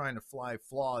like we're trying to fly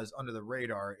flaws under the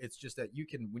radar. It's just that you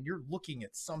can, when you're looking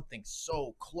at something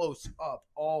so close up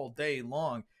all day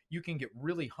long, you can get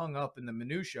really hung up in the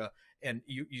minutia, and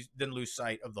you then lose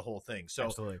sight of the whole thing. So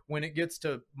Absolutely. When it gets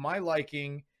to my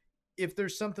liking, if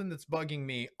there's something that's bugging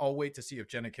me, I'll wait to see if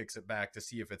Jenna kicks it back to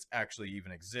see if it's actually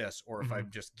even exists, or if I'm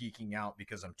just geeking out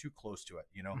because I'm too close to it,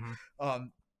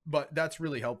 but that's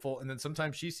really helpful. And then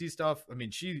sometimes she sees stuff. I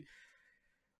mean,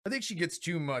 I think she gets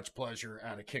too much pleasure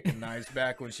out of kicking knives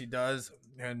back when she does,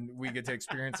 and we get to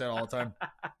experience that all the time.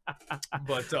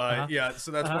 But yeah,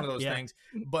 so that's one of those things.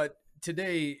 But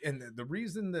today, and the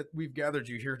reason that we've gathered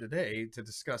you here today to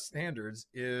discuss standards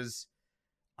is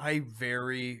I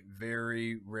very,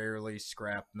 very rarely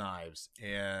scrap knives,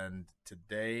 and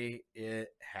today it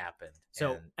happened.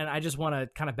 So, and I just want to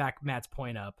kind of back Matt's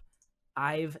point up.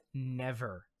 I've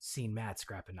never seen Matt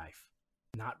scrap a knife.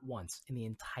 Not once in the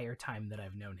entire time that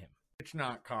I've known him. It's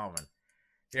not common.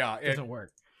 Yeah. It doesn't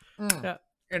work. Yeah.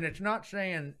 And it's not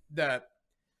saying that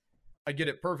I get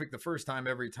it perfect the first time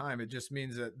every time. It just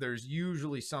means that there's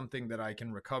usually something that I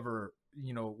can recover,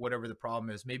 whatever the problem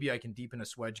is. Maybe I can deepen a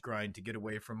swedge grind to get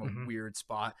away from a weird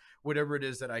spot, whatever it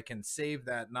is that I can save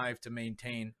that knife to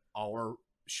maintain our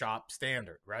shop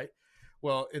standard, right?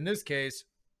 Well, in this case,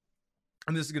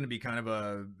 and this is going to be kind of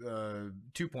a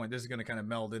 2-point. This is going to kind of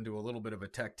meld into a little bit of a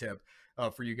tech tip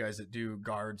for you guys that do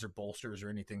guards or bolsters or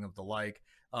anything of the like.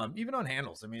 Even on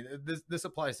handles. I mean, this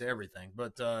applies to everything.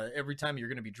 But every time you're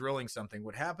going to be drilling something,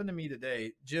 what happened to me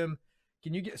today, Jim?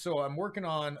 Can you get? So I'm working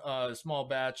on a small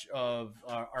batch of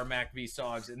our Mac V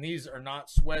SOGs, and these are not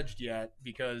swedged yet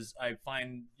because I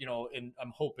find, and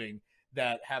I'm hoping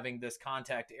that having this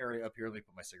contact area up here. Let me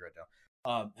put my cigarette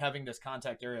down. Having this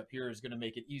contact area up here is going to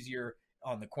make it easier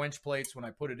on the quench plates when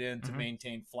I put it in to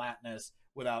maintain flatness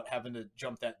without having to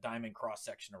jump that diamond cross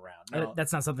section around. Now,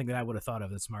 that's not something that I would have thought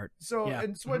of. That's smart. So,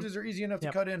 and swedges are easy enough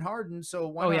to cut in hardened. So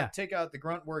why not take out the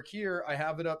grunt work here? I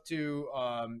have it up to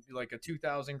like a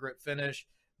 2000 grit finish.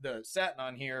 The satin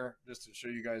on here, just to show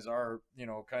you guys our,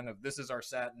 kind of, this is our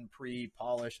satin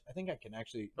pre-polish. I think I can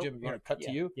actually, Jim, you want to cut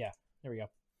to you? Yeah, there we go.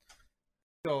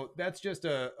 So that's just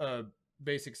a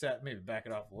basic satin. Maybe back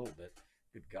it off a little bit.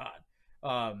 Good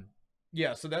God.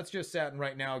 Yeah, so that's just satin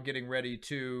right now, getting ready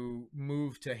to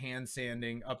move to hand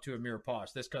sanding up to a mirror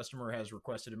polish. This customer has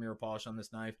requested a mirror polish on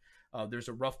this knife. There's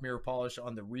a rough mirror polish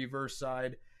on the reverse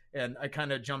side, and I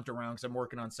kind of jumped around because I'm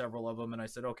working on several of them, and I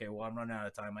said, okay, well, I'm running out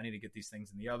of time. I need to get these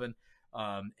things in the oven,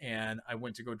 and I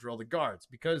went to go drill the guards.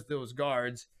 Because those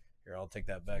guards, here, I'll take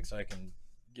that back so I can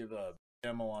give a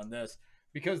demo on this.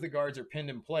 Because the guards are pinned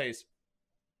in place,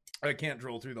 I can't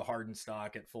drill through the hardened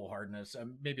stock at full hardness.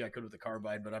 Maybe I could with the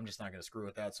carbide, but I'm just not going to screw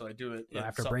with that. So I do it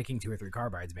after breaking 2 or 3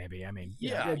 carbides. Maybe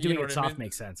doing it soft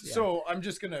makes sense. Yeah. So I'm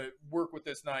just going to work with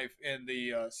this knife in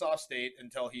the soft state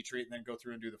until heat treat, and then go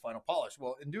through and do the final polish.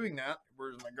 Well, in doing that,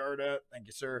 where's my guard at? Thank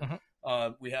you, sir.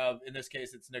 We have, in this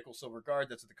case, it's nickel silver guard.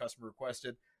 That's what the customer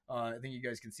requested. I think you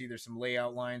guys can see there's some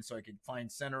layout lines, so I can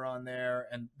find center on there,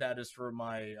 and that is for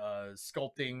my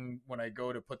sculpting when I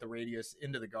go to put the radius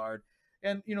into the guard.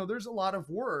 And, there's a lot of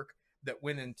work that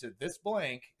went into this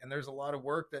blank, and there's a lot of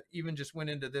work that even just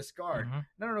went into this guard. And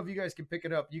I don't know if you guys can pick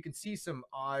it up. You can see some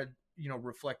odd,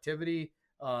 reflectivity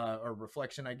or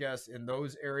reflection, I guess, in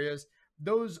those areas.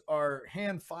 Those are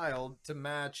hand filed to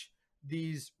match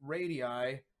these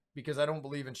radii, because I don't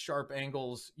believe in sharp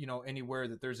angles, anywhere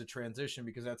that there's a transition,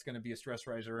 because that's going to be a stress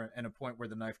riser and a point where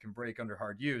the knife can break under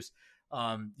hard use.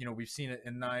 We've seen it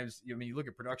in knives. I mean, you look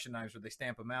at production knives where they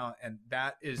stamp them out, and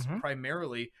that is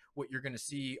primarily what you're going to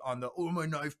see on the, oh, my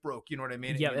knife broke. You know what I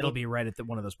mean? Yeah, it'll be right at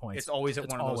one of those points. It's always at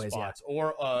one of those spots. Yeah.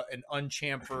 Or an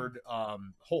unchamfered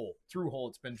through hole.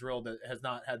 It's been drilled that has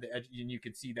not had the edge, and you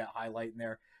can see that highlight in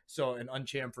there. So an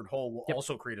unchamfered hole will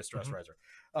also create a stress riser.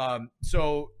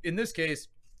 So in this case,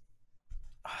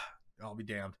 I'll be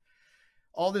damned.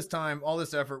 All this time, all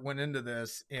this effort went into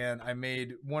this, and I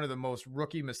made one of the most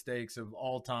rookie mistakes of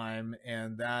all time,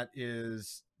 and that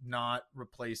is not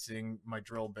replacing my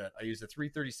drill bit. I use a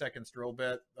 3/32 drill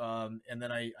bit, and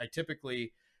then I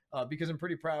typically, because I'm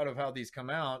pretty proud of how these come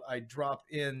out, I drop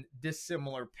in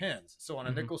dissimilar pins. So on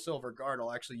a nickel silver guard,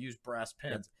 I'll actually use brass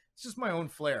pins. It's just my own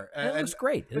flair. It looks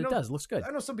great. It does. It looks good. I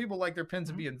know some people like their pins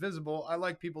to be invisible. I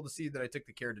like people to see that I took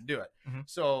the care to do it.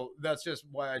 So that's just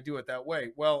why I do it that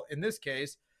way. Well, in this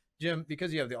case, Jim,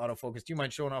 because you have the autofocus, do you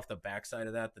mind showing off the back side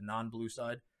of that, the non-blue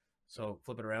side? So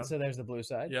flip it around. So there's the blue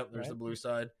side. Yep, there's the blue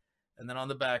side. And then on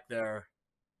the back there,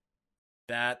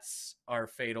 that's our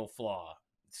fatal flaw.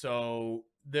 So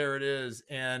there it is.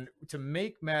 And to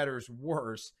make matters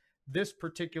worse, this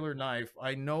particular knife,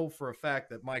 I know for a fact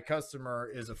that my customer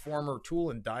is a former tool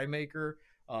and die maker.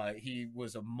 He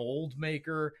was a mold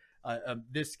maker.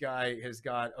 This guy has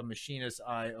got a machinist's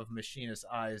eye of machinist's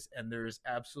eyes, and there's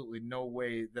absolutely no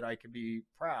way that I could be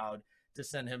proud to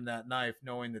send him that knife,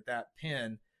 knowing that that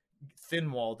pin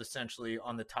thin-walled essentially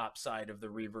on the top side of the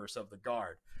reverse of the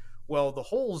guard. Well, the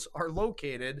holes are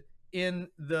located in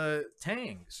the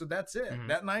tang, so that's it.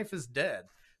 That knife is dead.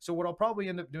 So what I'll probably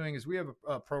end up doing is we have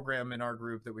a program in our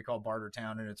group that we call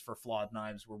Bartertown, and it's for flawed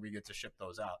knives where we get to ship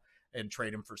those out and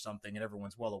trade them for something, and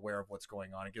everyone's well aware of what's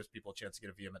going on. It gives people a chance to get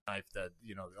a vehement knife that,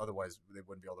 otherwise they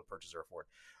wouldn't be able to purchase or afford.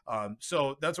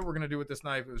 So that's what we're going to do with this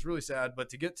knife. It was really sad, but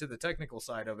to get to the technical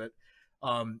side of it,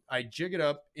 I jig it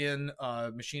up in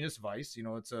machinist vise.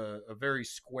 It's a very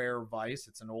square vise.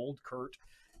 It's an old Kurt.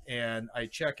 And I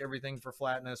check everything for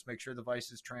flatness, make sure the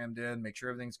vise is trammed in, make sure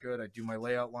everything's good. I do my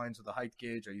layout lines with a height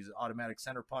gauge. I use an automatic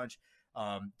center punch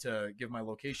to give my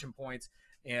location points,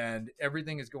 and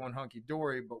everything is going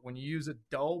hunky-dory. But when you use a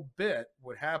dull bit,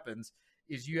 what happens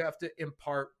is you have to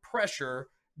impart pressure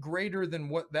greater than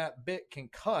what that bit can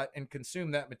cut and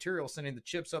consume that material, sending the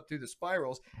chips up through the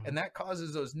spirals, and that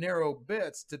causes those narrow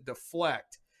bits to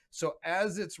deflect. So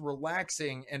as it's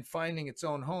relaxing and finding its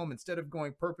own home, instead of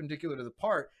going perpendicular to the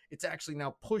part, it's actually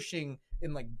now pushing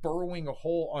and like burrowing a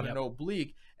hole on an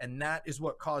oblique. And that is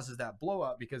what causes that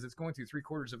blowout, because it's going through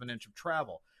 3/4 of an inch of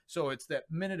travel. So it's that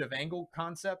minute of angle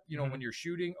concept. You know, when you're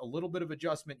shooting, a little bit of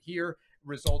adjustment here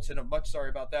results in a much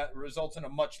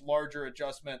larger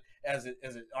adjustment as it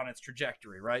on its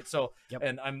trajectory, right? So,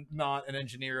 and I'm not an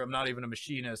engineer, I'm not even a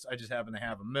machinist, I just happen to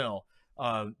have a mill.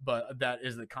 But that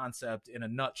is the concept in a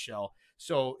nutshell.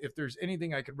 So if there's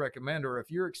anything I could recommend, or if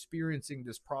you're experiencing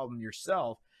this problem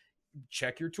yourself,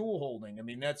 check your tool holding. I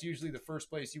mean, that's usually the first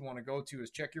place you want to go to, is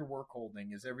check your work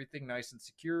holding. Is everything nice and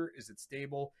secure? Is it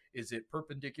stable? Is it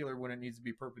perpendicular when it needs to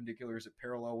be perpendicular? Is it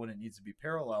parallel when it needs to be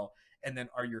parallel? And then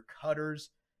are your cutters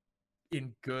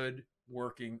in good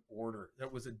working order?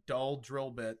 That was a dull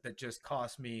drill bit that just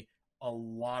cost me a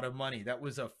lot of money. That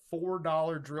was a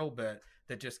 $4 drill bit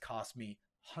that just cost me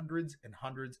hundreds and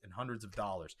hundreds and hundreds of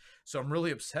dollars. So I'm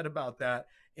really upset about that.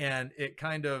 And it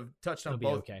kind of touched on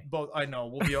both. I know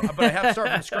we'll be, but I have to start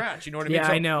from scratch. You know what I mean? Yeah,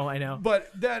 so, I know. But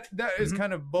that is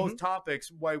kind of both topics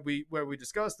where we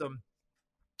discussed them.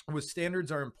 Was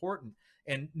standards are important,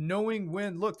 and knowing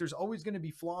when. Look, there's always going to be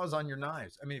flaws on your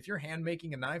knives. I mean, if you're hand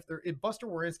making a knife, Buster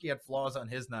Warinsky had flaws on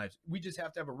his knives. We just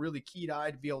have to have a really keen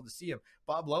eye to be able to see them.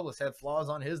 Bob Loveless had flaws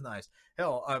on his knives.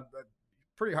 Hell, I'm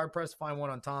pretty hard pressed to find one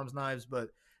on Tom's knives,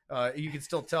 but you can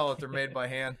still tell if they're made by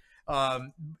hand.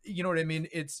 You know what I mean?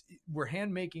 We're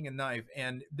hand making a knife,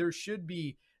 and there should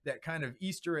be that kind of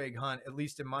Easter egg hunt, at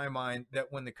least in my mind,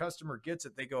 that when the customer gets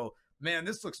it, they go, man,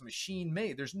 this looks machine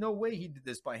made. There's no way he did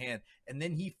this by hand. And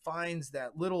then he finds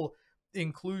that little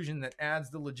inclusion that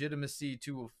adds the legitimacy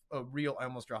to a real, I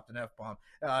almost dropped an F-bomb,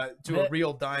 to a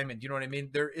real diamond. You know what I mean?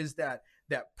 There is that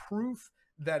proof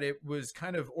that it was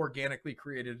kind of organically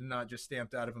created and not just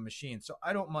stamped out of a machine. So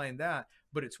I don't mind that,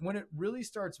 but it's when it really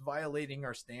starts violating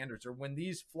our standards, or when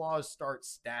these flaws start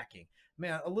stacking.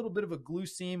 Man, a little bit of a glue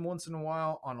seam once in a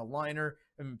while on a liner,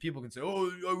 and people can say,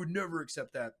 oh, I would never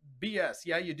accept that. BS.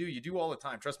 Yeah, you do. You do all the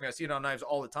time. Trust me, I see it on knives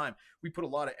all the time. We put a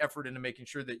lot of effort into making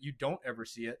sure that you don't ever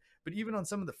see it. But even on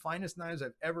some of the finest knives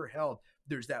I've ever held,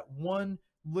 there's that one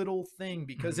little thing,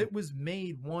 because it was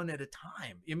made one at a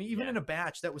time. I mean, even in a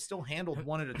batch, that was still handled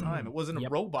one at a time. It wasn't a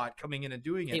robot coming in and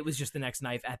doing it. It was just the next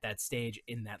knife at that stage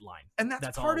in that line. And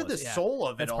that's part of the soul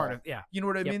of it all. Part of, you know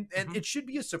what I mean? And it should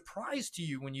be a surprise to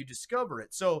you when you discover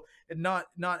it. So not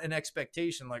an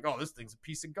expectation like, oh, this thing's a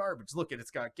piece of garbage. Look, it's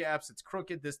got gaps, it's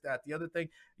crooked, this, that, the other thing,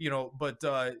 you know, but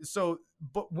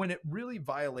when it really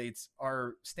violates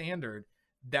our standard,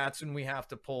 that's when we have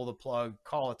to pull the plug,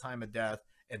 call a time of death,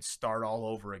 and start all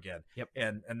over again.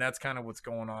 And that's kind of what's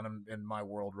going on in my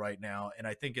world right now. And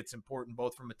I think it's important,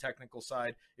 both from a technical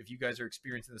side, if you guys are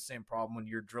experiencing the same problem when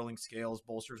you're drilling scales,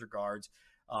 bolsters, or guards,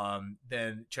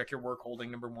 then check your work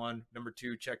holding, number one. Number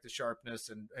two, check the sharpness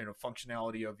and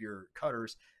functionality of your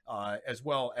cutters, as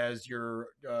well as your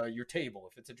table.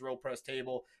 If it's a drill press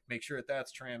table, make sure that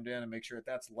that's trimmed in, and make sure that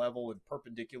that's level and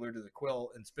perpendicular to the quill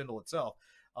and spindle itself.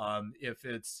 If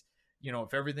it's,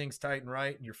 if everything's tight and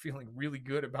right, and you're feeling really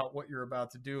good about what you're about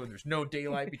to do, and there's no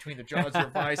daylight between the jaws of your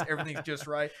vise, everything's just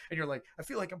right, and you're like, I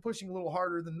feel like I'm pushing a little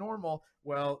harder than normal.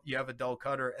 Well, you have a dull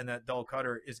cutter, and that dull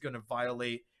cutter is going to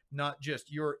violate not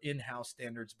just your in-house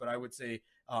standards, but I would say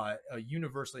a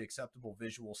universally acceptable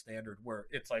visual standard, where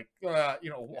it's like, walleye,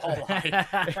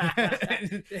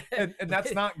 and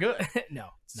that's not good. No.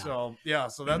 So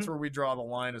that's where we draw the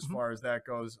line as far as that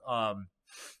goes.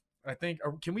 I think,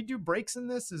 can we do breaks in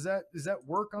this? Does that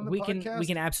work on the podcast? We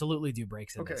can absolutely do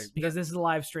breaks in this, because this is a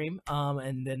live stream.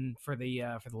 And then for the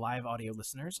live audio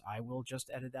listeners, I will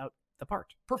just edit out the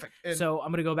part. Perfect. And so I'm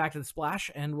going to go back to the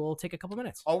splash, and we'll take a couple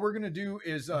minutes. All we're going to do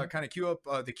is kind of queue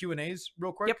up the Q&As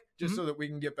real quick, just so that we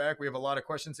can get back. We have a lot of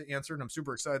questions to answer, and I'm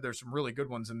super excited. There's some really good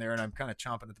ones in there, and I'm kind of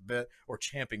chomping at the bit, or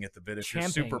champing at the bit if you're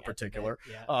super particular.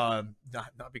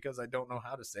 Not because I don't know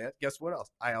how to say it. Guess what else?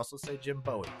 I also say Jim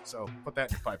Bowie. So put that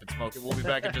in your pipe and smoke it. We'll be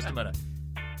back in just a minute.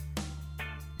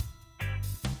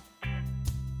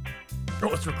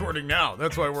 Oh, it's recording now.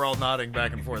 That's why we're all nodding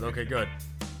back and forth. Okay, good.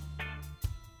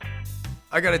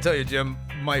 I got to tell you, Jim,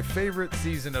 my favorite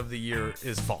season of the year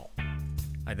is fall.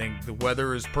 I think the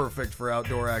weather is perfect for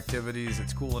outdoor activities.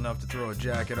 It's cool enough to throw a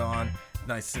jacket on.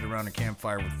 nice to sit around a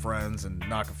campfire with friends and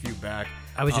knock a few back.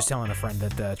 I was just telling a friend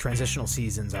that the transitional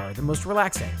seasons are the most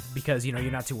relaxing because, you know,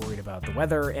 you're not too worried about the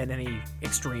weather and any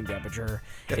extreme temperature.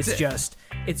 It's just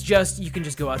you can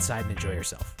just go outside and enjoy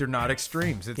yourself. They're not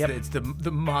extremes. It's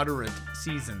the moderate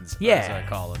seasons, Yeah. as I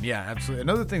call them. Yeah, absolutely.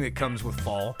 Another thing that comes with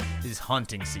fall is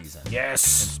hunting season.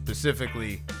 Yes. And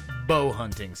specifically bow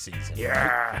hunting season.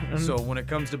 Yeah. Right? So when it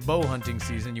comes to bow hunting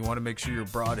season, you want to make sure your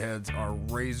broadheads are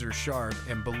razor sharp.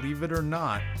 And believe it or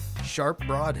not, sharp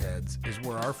broadheads is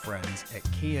where our friends at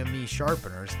KME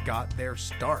Sharpeners got their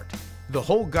start. The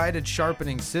whole guided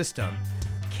sharpening system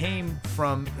came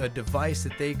from a device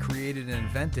that they created and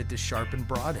invented to sharpen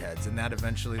broadheads, and that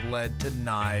eventually led to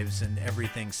knives and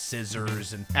everything,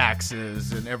 scissors and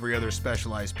axes and every other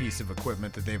specialized piece of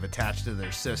equipment that they've attached to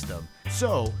their system.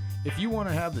 So if you want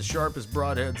to have the sharpest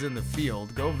broadheads in the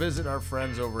field, go visit our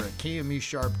friends over at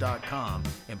kmesharp.com,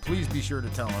 and please be sure to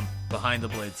tell them Behind the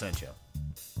Blade sent you.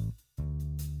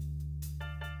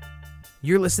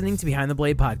 You're listening to Behind the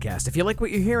Blade podcast. If you like what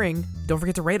you're hearing, don't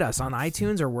forget to rate us on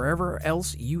iTunes or wherever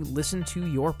else you listen to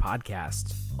your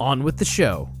podcast. On with the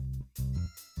show.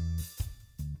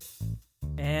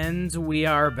 And we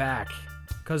are back.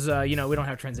 Because, we don't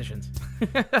have transitions.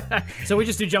 So we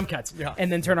just do jump cuts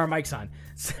and then turn our mics on.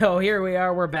 So here we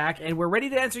are. We're back. And we're ready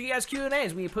to answer you guys'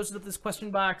 Q&As. We posted up this question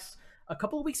box a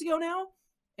couple of weeks ago now.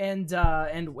 And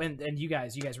you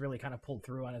guys really kind of pulled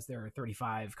through on us. There are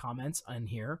 35 comments on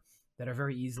here that are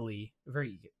I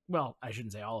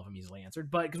shouldn't say all of them easily answered,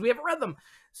 but because we haven't read them.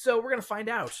 So we're going to find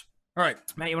out. All right.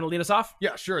 Matt, you want to lead us off?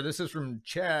 Yeah, sure. This is from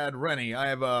Chad Rennie. I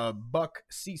have a Buck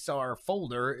Cesar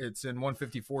folder. It's in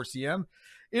 154 CM.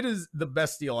 It is the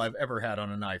best steel I've ever had on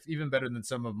a knife, even better than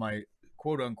some of my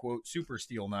quote-unquote super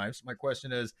steel knives. My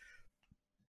question is,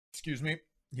 excuse me,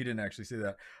 he didn't actually say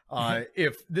that.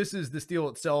 If this is the steel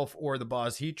itself or the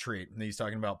Boz heat treat, and he's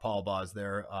talking about Paul Boz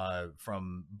there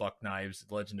from Buck Knives,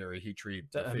 legendary heat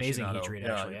treat. Amazing heat treat,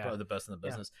 actually. Yeah. Probably the best in the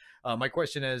business. Yeah. My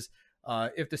question is,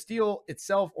 if the steel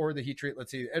itself or the heat treat,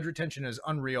 let's see, edge retention is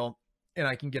unreal, and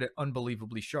I can get it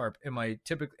unbelievably sharp, I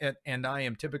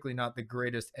am typically not the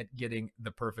greatest at getting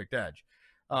the perfect edge.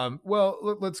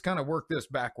 Well, let's kind of work this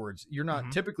backwards. You're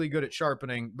not typically good at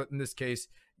sharpening, but in this case,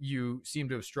 you seem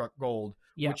to have struck gold,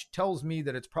 which tells me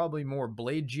that it's probably more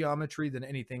blade geometry than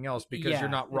anything else because you're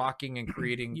not rocking and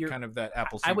creating kind of that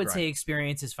apple seed I would grind. say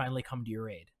experience has finally come to your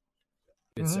aid.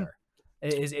 Good sir.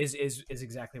 Is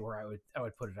exactly where I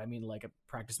would put it. I mean, like, a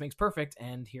practice makes perfect,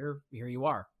 and here you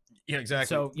are. Yeah, exactly.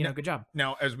 So, good job.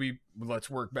 Now, let's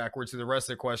work backwards to the rest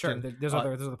of the question. Sure, there's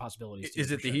other possibilities.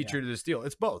 Is it the heat treat or the steel?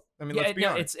 It's both. I mean, let's be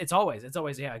honest. It's always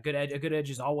a good edge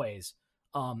is always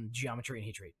geometry and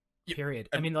heat treat. Period.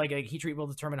 I mean, like, a heat treat will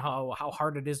determine how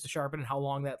hard it is to sharpen and how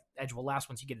long that edge will last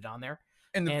once you get it on there.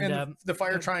 And the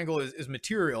fire triangle is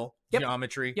material,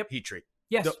 geometry, heat treat.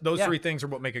 Yes, those three things are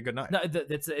what make a good knife. No,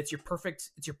 it's your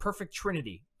perfect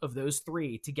trinity of those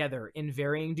three together in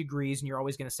varying degrees, and you're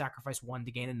always going to sacrifice one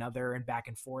to gain another, and back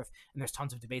and forth. And there's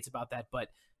tons of debates about that,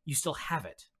 but you still have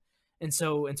it. And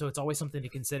so it's always something to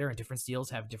consider. And different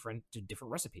steels have different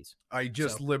recipes. I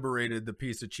just liberated the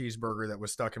piece of cheeseburger that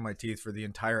was stuck in my teeth for the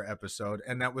entire episode,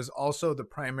 and that was also the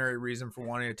primary reason for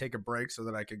wanting to take a break so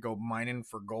that I could go mining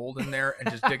for gold in there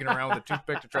and just digging around with a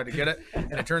toothpick to try to get it.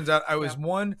 And it turns out I was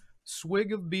one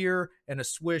swig of beer and a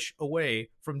swish away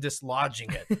from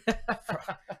dislodging it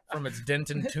from its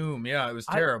Denton tomb. Yeah, it was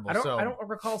terrible. I don't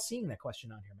recall seeing that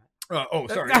question on here,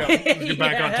 Matt. Sorry. Yeah. Get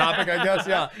back on topic, I guess.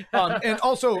 Yeah. And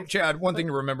also, Chad, one thing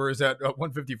to remember is that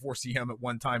 154 CM at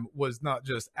one time was not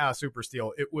just a super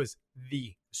steel; it was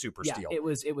the super steel. It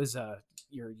was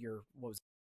your what was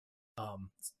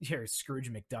here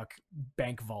Scrooge McDuck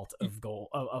bank vault of gold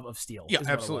of steel. Yeah,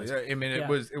 absolutely. I mean, it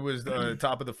was the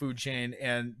top of the food chain,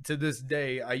 and to this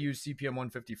day, I use CPM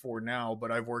 154 now,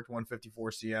 but I've worked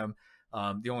 154 CM.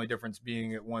 The only difference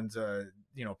being that one's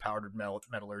powdered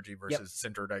metallurgy versus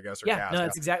sintered, I guess, or cast. No,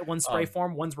 that's exactly. One's spray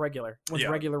form, one's regular. One's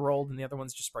regular rolled, and the other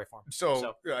one's just spray form.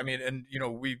 So I mean, and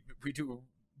we do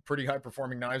pretty high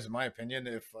performing knives, in my opinion.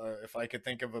 If I could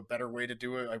think of a better way to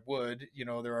do it, I would.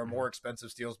 There are more expensive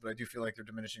steels, but I do feel like they're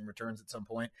diminishing returns at some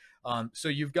point. So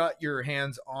you've got your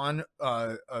hands on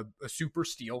a super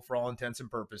steel for all intents and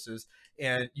purposes,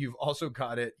 and you've also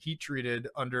got it heat treated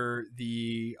under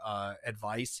the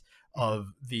advice of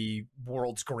the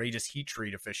world's greatest heat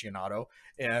treat aficionado.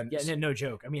 And no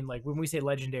joke. I mean, like, when we say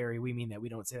legendary, we mean that. We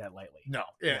don't say that lightly. No,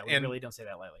 we really don't say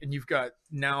that lightly. And you've got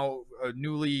now a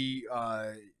newly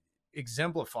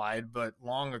exemplified but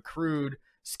long accrued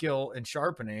skill in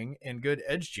sharpening and good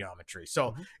edge geometry.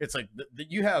 So it's like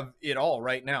you have it all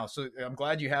right now. So I'm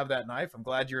glad you have that knife. I'm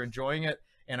glad you're enjoying it.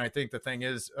 And I think the thing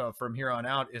is, from here on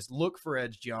out, is look for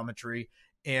edge geometry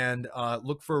and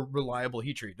look for reliable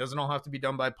heat treat. It doesn't all have to be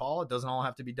done by Paul. It doesn't all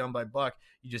have to be done by Buck.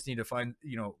 You just need to find,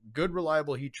 good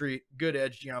reliable heat treat, good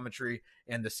edge geometry,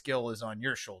 and the skill is on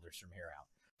your shoulders from here out.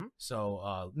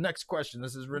 So next question.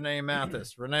 This is Renee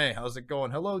Mathis. Renee, how's it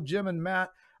going? Hello, Jim and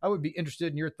Matt. I would be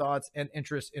interested in your thoughts and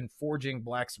interest in forging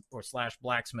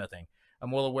blacksmithing. I'm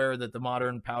well aware that the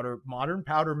modern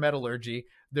powder metallurgy,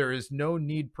 there is no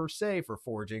need per se for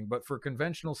forging, but for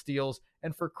conventional steels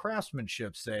and for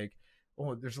craftsmanship's sake.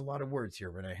 Oh, there's a lot of words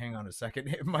here, Renee. Hang on a second.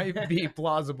 It might be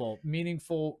plausible,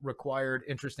 meaningful, required,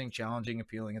 interesting, challenging,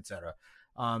 appealing, etc.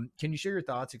 Can you share your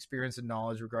thoughts, experience, and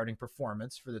knowledge regarding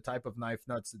performance for the type of knife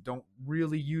nuts that don't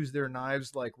really use their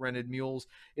knives like rented mules?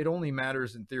 It only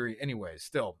matters in theory anyways.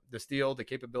 Still, the steel, the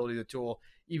capability of the tool,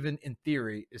 even in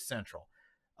theory, is central.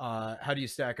 How do you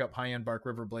stack up high-end Bark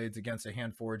River blades against a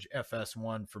hand-forged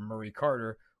FS1 from Murray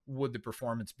Carter? Would the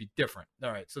performance be different?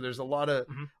 All right, so there's a lot of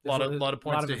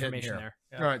points to hit here. There.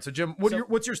 Yeah. All right, so Jim,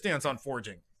 what's your stance on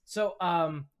forging? So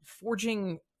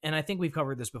forging, and I think we've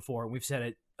covered this before, we've said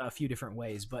it a few different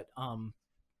ways, but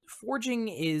forging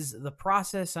is the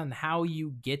process on how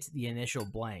you get the initial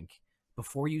blank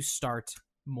before you start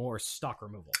more stock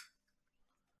removal.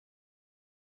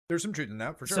 There's some truth in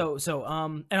that, for sure. So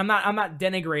and I'm not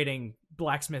denigrating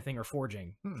blacksmithing or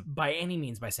forging by any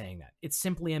means by saying that. It's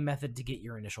simply a method to get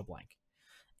your initial blank.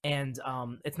 And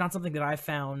it's not something that I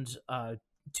found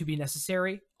to be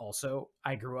necessary. Also,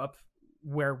 I grew up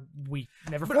where we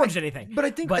never forged anything. But I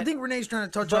think Renee's trying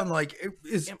to touch on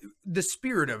the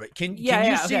spirit of it. Can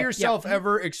you see yourself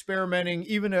ever experimenting,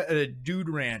 even at a dude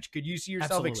ranch? Could you see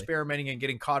yourself experimenting and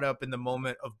getting caught up in the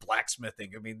moment of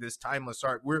blacksmithing? I mean, this timeless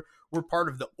art. We're part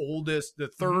of the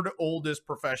third oldest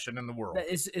profession in the world.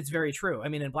 It's very true. I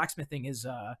mean, and blacksmithing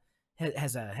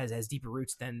has deeper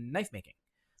roots than knife making.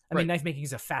 I mean, knife making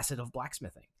is a facet of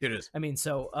blacksmithing. It is. I mean,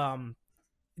 so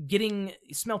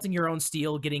smelting your own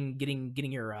steel, getting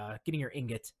your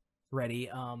ingot ready,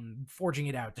 forging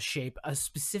it out to shape a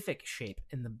specific shape,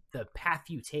 and the path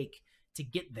you take to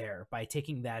get there by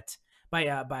taking that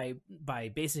by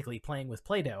basically playing with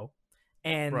Play-Doh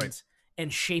and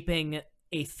shaping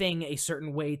a thing a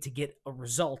certain way to get a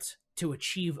result to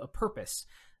achieve a purpose.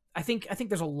 I think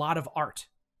there's a lot of art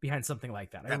behind something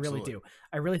like that. I really do.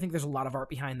 I really think there's a lot of art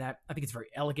behind that. I think it's very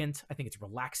elegant. I think it's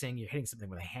relaxing. You're hitting something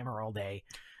with a hammer all day.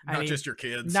 Not just your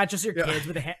kids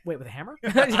with a with a hammer.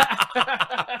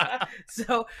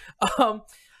 So,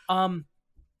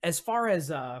 as far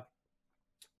as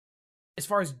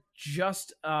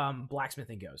just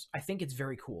blacksmithing goes, I think it's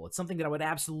very cool. It's something that I would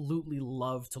absolutely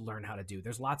love to learn how to do.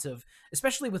 There's lots of,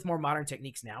 especially with more modern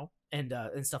techniques now, and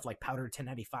stuff like powder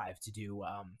 1095 to do.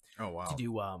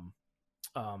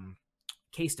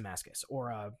 Case Damascus,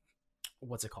 or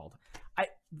what's it called?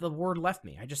 The word left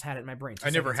me. I just had it in my brain. I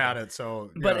never had it,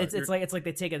 so but it's like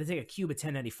they take a cube of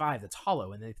 1095 that's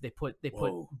hollow, and they put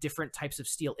different types of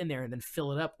steel in there, and then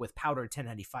fill it up with powdered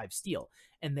 1095 steel,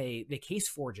 and they case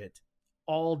forge it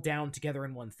all down together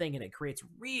in one thing, and it creates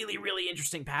really, really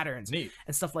interesting patterns. Neat.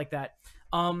 And stuff like that.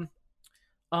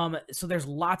 So there's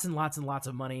lots and lots and lots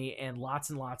of money, and lots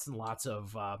and lots and lots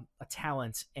of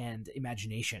talent and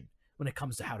imagination when it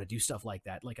comes to how to do stuff like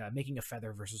that, like making a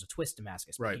feather versus a twist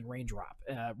Damascus, making raindrop,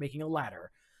 making a ladder,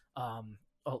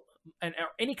 and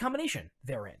any combination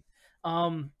therein,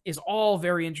 is all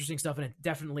very interesting stuff, and it's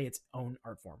definitely its own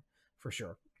art form for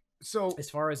sure. So as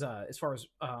far as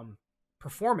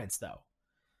performance though,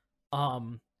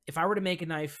 if I were to make a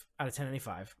knife out of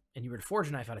 1095 and you were to forge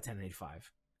a knife out of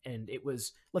 1085, and it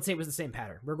was, let's say it was the same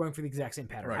pattern, we're going for the exact same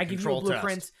pattern. I give you a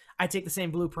blueprint. Test. I take the same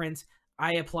blueprint.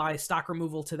 I apply stock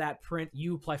removal to that print.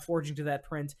 You apply forging to that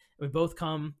print. And we both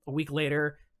come a week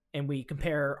later and we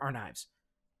compare our knives.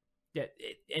 Yeah,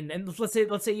 and let's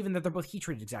say even that they're both heat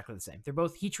treated exactly the same. They're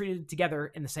both heat treated together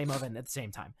in the same oven at the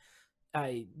same time.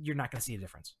 You're not going to see a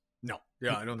difference. No,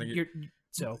 yeah, I don't think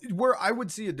so. Where I would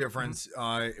see a difference,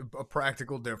 a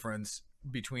practical difference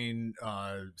between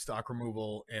stock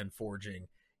removal and forging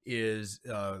is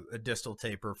a distal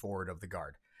taper forward of the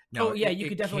guard. Now, you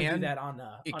could definitely do that on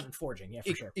forging,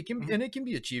 for sure. It can, and it can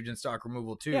be achieved in stock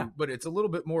removal too, but it's a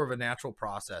little bit more of a natural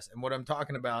process. And what I'm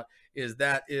talking about is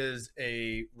that is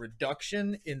a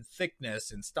reduction in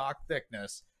thickness, in stock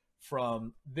thickness,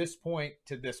 from this point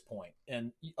to this point.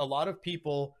 And a lot of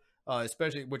people,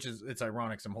 especially, it's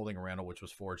ironic 'cause I'm holding a Randall, which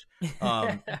was forged,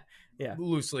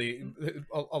 loosely.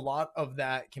 A lot of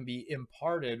that can be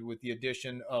imparted with the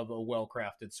addition of a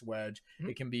well-crafted swedge.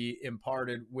 It can be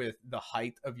imparted with the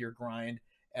height of your grind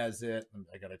I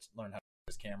got to learn how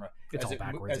this camera. It's all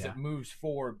backwards, as it moves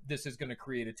forward, this is going to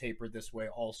create a taper this way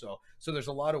also. So there's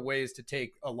a lot of ways to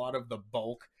take a lot of the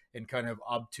bulk and kind of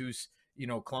obtuse,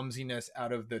 clumsiness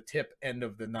out of the tip end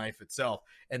of the knife itself.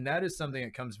 And that is something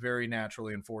that comes very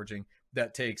naturally in forging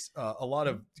that takes a lot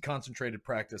of concentrated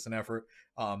practice and effort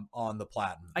on the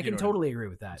platen. I can totally agree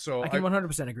with that. So I can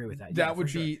 100% agree with that. That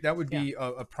would be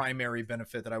a primary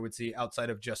benefit that I would see outside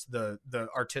of just the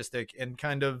artistic and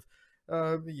kind of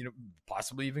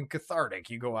possibly even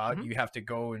cathartic. You go out, you have to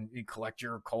go and you collect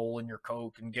your coal and your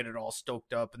coke and get it all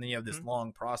stoked up, and then you have this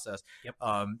long process.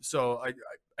 So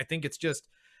I think it's just,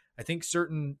 I think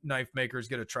certain knife makers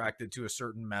get attracted to a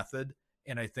certain method,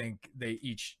 and I think they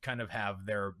each kind of have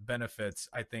their benefits.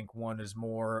 I think one is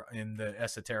more in the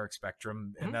esoteric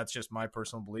spectrum, and that's just my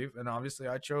personal belief. And obviously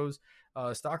I chose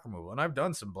stock removal, and I've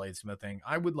done some bladesmithing.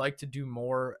 I would like to do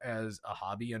more as a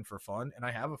hobby and for fun, and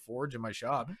I have a forge in my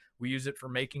shop. We use it for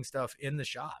making stuff in the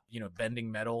shop,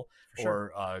 bending metal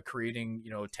or creating,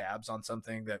 tabs on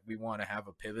something that we want to have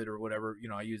a pivot or whatever.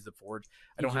 I use the forge.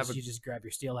 You just grab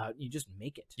your steel out and you just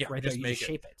make it. Yeah, right just there. You just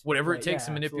shape it. Whatever it takes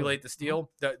to manipulate the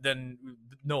steel, then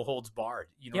no holds barred.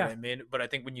 You know what I mean? But I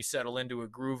think when you settle into a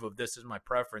groove of this is my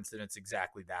preference, then it's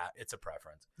exactly that. It's a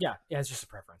preference. Yeah, it's just a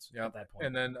preference at that point.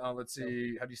 And then let's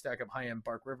see, how do you stack up high-end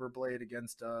Bark River blade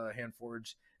against hand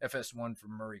forged FS1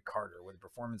 from Murray Carter? Would the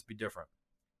performance be different?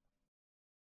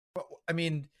 Well, I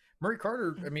mean, Murray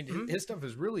Carter, his stuff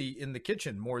is really in the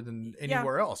kitchen more than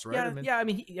anywhere else, right?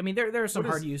 There are some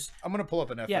hard use. I'm going to pull up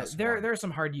an FS1. Yeah, there are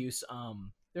some hard use.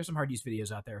 There's some hard use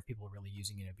videos out there of people really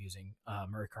using and abusing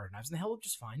Murray Carter knives, and they look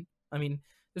just fine.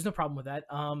 There's no problem with that.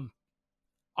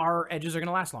 Our edges are going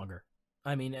to last longer.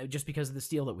 Just because of the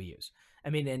steel that we use.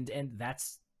 And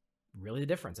that's really the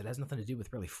difference. It has nothing to do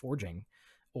with really forging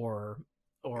or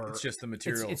it's just the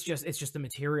material. It's just the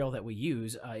material that we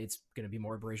use. It's going to be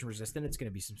more abrasion resistant. It's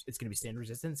going to be sand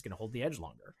resistant. It's going to hold the edge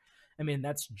longer.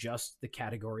 That's just the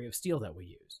category of steel that we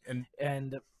use.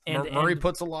 And Murray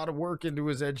puts a lot of work into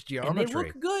his edge geometry. And they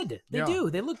look good. They do.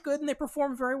 They look good and they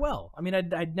perform very well.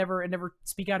 I'd never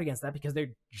speak out against that because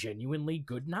they're genuinely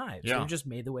good knives. Yeah. They're just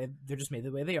made the way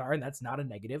they are, and that's not a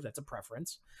negative. That's a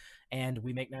preference. And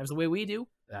we make knives the way we do.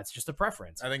 That's just a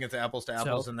preference. I think it's apples to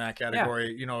apples in that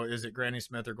category. Yeah. Is it Granny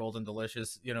Smith or Golden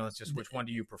Delicious? It's just which one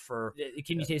do you prefer?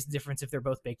 Can you taste the difference if they're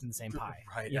both baked in the same pie?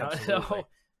 Right. Absolutely.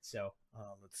 So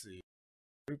let's see.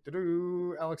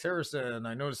 Alex Harrison,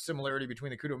 I noticed similarity between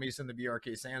the Kudo Misa and the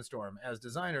BRK Sandstorm. As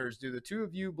designers, do the two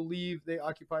of you believe they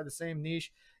occupy the same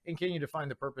niche? And can you define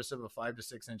the purpose of a 5 to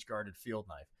 6 inch guarded field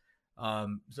knife?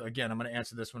 So again, I'm going to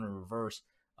answer this one in reverse.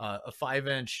 A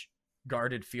 5-inch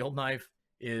guarded field knife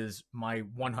is my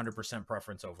 100%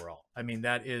 preference overall.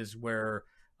 That is where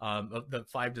the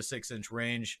 5 to 6 inch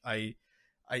range, I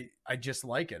just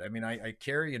like it. I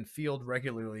carry and field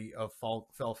regularly a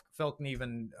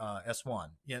Falkneven S1,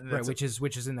 right,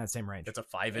 which is in that same range. It's a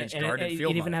 5-inch guarded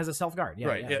field. It even has a self guard,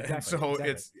 right? Yeah, exactly, so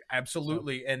it's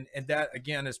absolutely, and that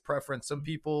again is preference. Some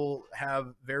people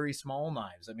have very small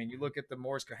knives. You look at the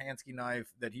Morris Kohansky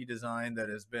knife that he designed, that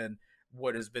has been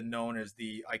what has been known as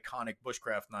the iconic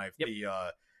bushcraft knife. Yep.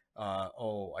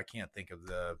 I can't think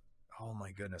of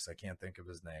I can't think of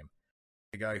his name.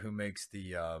 The guy who makes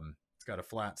the it's got a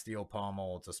flat steel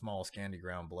pommel. It's a small Scandi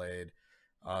ground blade.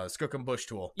 Skookum Bush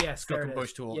Tool. Yes, Skookum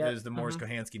Bush Tool is the Morris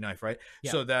Kohansky knife, right?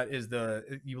 Yeah. So that is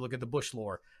you look at the Bush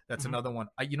Lore. That's another one.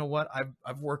 You know what?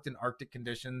 I've worked in Arctic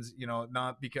conditions,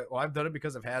 not because, I've done it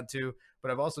because I've had to, but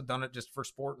I've also done it just for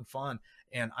sport and fun.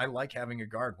 And I like having a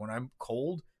guard when I'm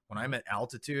cold. When I'm at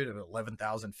altitude of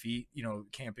 11,000 feet,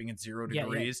 camping at 0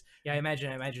 degrees. Yeah, I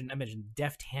imagine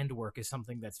deft handwork is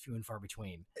something that's few and far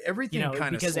between. Everything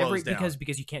kind of slows down.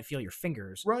 Because you can't feel your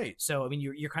fingers. Right. So,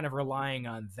 you're kind of relying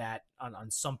on that,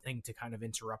 on something to kind of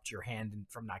interrupt your hand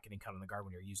from not getting cut on the guard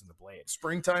when you're using the blade.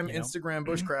 Springtime Instagram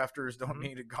bushcrafters don't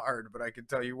need a guard, but I can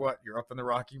tell you what, you're up in the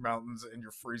Rocky Mountains and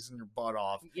you're freezing your butt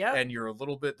off. Yeah. And you're a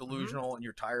little bit delusional and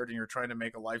you're tired and you're trying to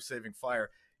make a life-saving fire.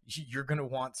 You're going to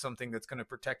want something that's going to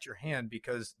protect your hand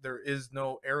because there is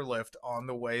no airlift on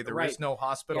the way. There is no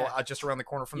hospital out just around the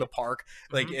corner from the park.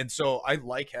 And so I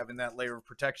like having that layer of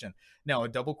protection. Now, a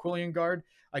double quillion guard,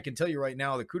 I can tell you right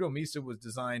now, the Kudo Misa was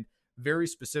designed very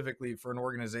specifically for an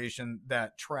organization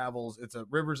that travels. It's a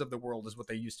Rivers of the World is what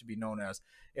they used to be known as.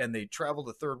 And they travel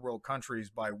to third world countries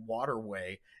by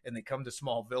waterway, and they come to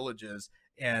small villages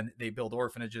and they build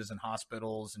orphanages and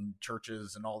hospitals and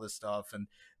churches and all this stuff. And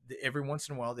every once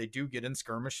in a while they do get in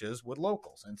skirmishes with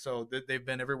locals. And so they've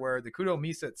been everywhere. The Kudo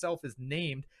Misa itself is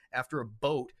named after a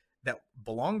boat that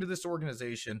belonged to this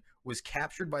organization, was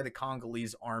captured by the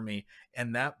Congolese army,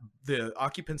 and that the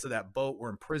occupants of that boat were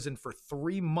imprisoned for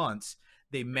 3 months.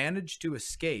 They managed to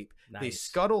escape. Nice. They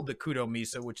scuttled the Kudo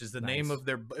Misa, which is the name of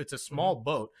their. It's a small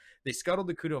boat. They scuttled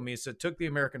the Kudo Misa, took the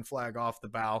American flag off the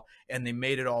bow, and they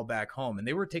made it all back home. And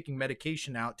they were taking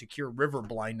medication out to cure river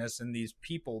blindness in these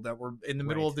people that were in the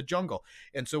middle of the jungle.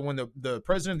 And so when the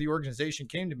president of the organization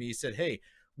came to me, he said, "Hey,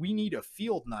 we need a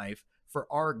field knife for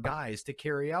our guys to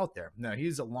carry out there." Now,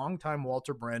 he's a longtime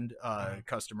Walter Brend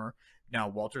customer. Now,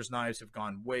 Walter's knives have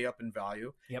gone way up in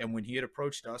value. Yep. And when he had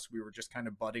approached us, we were just kind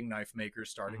of budding knife makers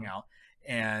starting out.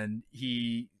 And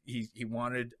he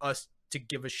wanted us to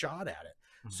give a shot at it.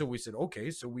 So we said,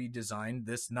 okay. So we designed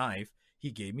this knife.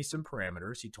 He gave me some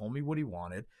parameters. He told me what he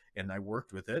wanted, and I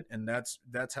worked with it. And that's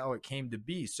how it came to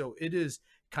be. So it is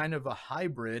kind of a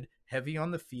hybrid, heavy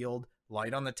on the field,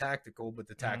 light on the tactical, but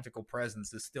the tactical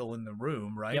presence is still in the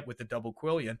room, right? With the double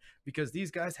quillion, because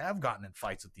these guys have gotten in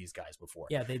fights with these guys before.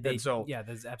 Yeah,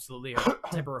 there's absolutely a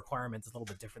type of requirement that's a little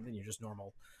bit different than your just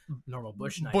normal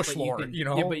bush knife. Bush lore,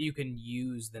 but you can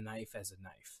use the knife as a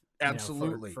knife.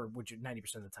 Absolutely. For which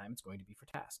 90% of the time it's going to be for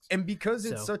tasks. And because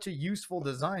it's such a useful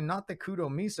design, not the Kudo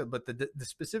Misa, but the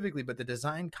specifically, but the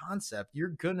design concept, you're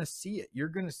going to see it. You're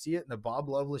going to see it in the Bob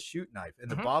Loveless shoot knife.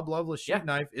 And the Bob Loveless shoot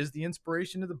knife is the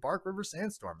inspiration of the Bark River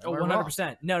Sandstorm.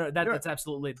 100%. No, that's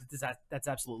absolutely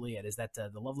it. Is that the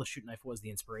Loveless shoot knife was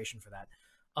the inspiration for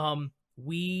that.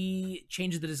 We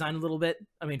changed the design a little bit.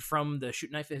 I mean, from the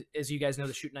shoot knife, as you guys know,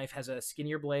 the shoot knife has a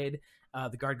skinnier blade.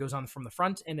 The guard goes on from the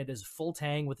front, and it is full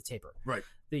tang with a taper. Right.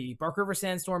 The Bark River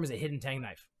Sandstorm is a hidden tang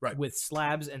knife. Right. With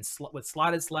slabs and with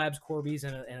slotted slabs, Corbies,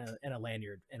 and a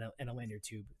lanyard and a lanyard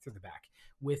tube through the back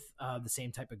with the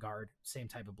same type of guard, same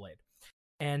type of blade,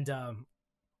 and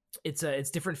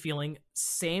it's different feeling,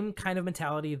 same kind of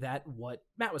mentality that what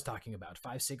Matt was talking about.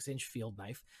 5-6 inch field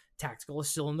knife, tactical is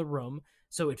still in the room,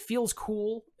 so it feels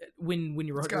cool when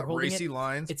you're holding it. It's got racy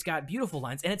lines. It's got beautiful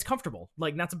lines, and it's comfortable.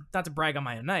 Like not to brag on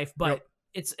my own knife, but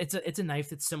it's a knife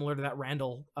that's similar to that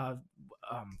Randall. I'm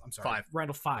sorry,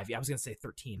 Randall 5. Yeah, I was gonna say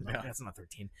 13. Yeah. That's not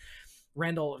 13.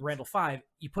 Randall 5.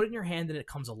 You put it in your hand and it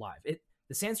comes alive.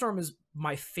 The Sandstorm is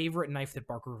my favorite knife that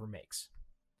Bark River makes.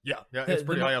 Yeah, it's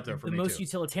pretty high up there for me, too. The most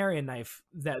utilitarian knife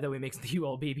that we make is the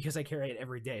ULB, because I carry it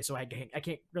every day, so I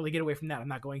can't really get away from that. I'm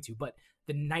not going to, but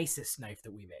the nicest knife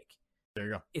that we make, there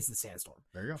you go, it's the Sandstorm.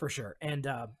 There you go, for sure. And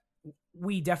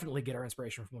we definitely get our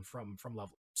inspiration from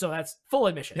Lovely. So that's full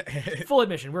admission. Full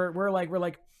admission. We're like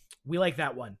we like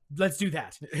that one. Let's do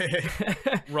that.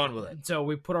 Run with it. So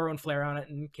we put our own flair on it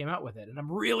and came out with it. And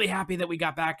I'm really happy that we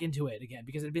got back into it again,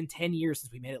 because it had been 10 years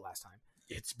since we made it last time.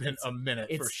 It's been a minute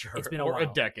for sure. It's been a while. A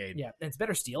decade. Yeah, and it's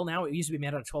better steel now. It used to be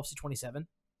made out of 12C27.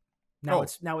 Now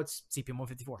it's CPM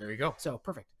 154. There you go. So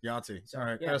perfect. Yahtzee. So, all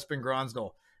right, Espen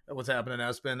Gronsdal. What's happening,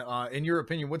 Espen? In your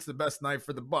opinion, what's the best knife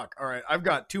for the buck? All right, I've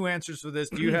got 2 answers for this.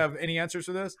 Do you have any answers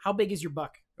for this? How big is your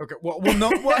buck? Okay. Well, no.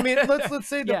 Well, I mean, let's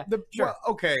say the sure. Well,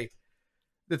 okay.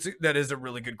 That is a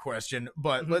really good question,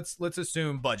 but let's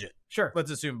assume budget. Sure. Let's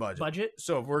assume budget.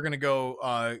 So if we're gonna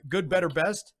go good, better,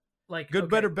 best, like good,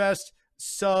 better, best.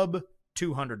 Sub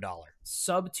 $200.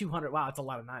 Sub 200. Wow, that's a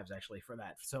lot of knives actually for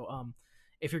that. So,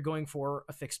 if you're going for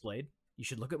a fixed blade, you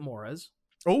should look at Mora's.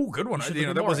 Oh, good one.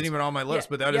 That wasn't even on my list,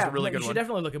 but that is a really good one. You should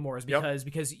definitely look at Mora's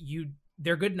because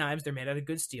they're good knives. They're made out of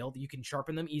good steel. You can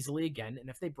sharpen them easily again, and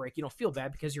if they break, you don't feel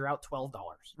bad because you're out $12.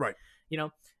 Right.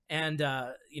 And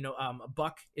a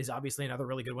Buck is obviously another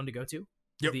really good one to go to.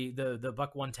 Yep. The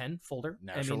Buck 110 folder.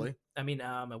 Naturally. I mean,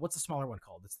 what's the smaller one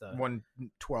called? It's the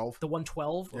 112. The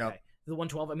 112. Okay. Yep. The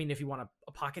 112, I mean, if you want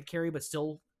a pocket carry, but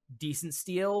still decent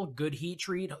steel, good heat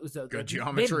treat. Good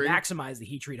geometry. They maximize the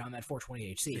heat treat on that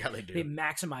 420HC. Yeah, they do. They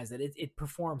maximize it. It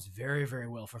performs very, very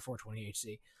well for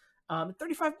 420HC.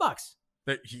 $35.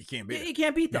 You can't beat it. You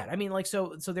can't beat that. No. I mean, like,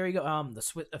 so there you go. The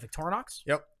Victorinox.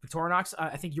 Yep. Victorinox.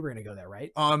 I think you were going to go there,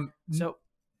 right?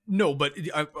 No, but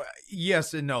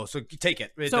yes and no. So take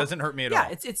it. It doesn't hurt me at all.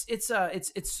 Yeah, it's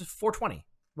 420,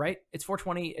 right? It's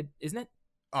 420, isn't it?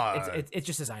 It's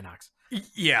just as Inox.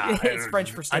 Yeah, it's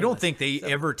French for stainless. I don't think they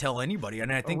ever tell anybody,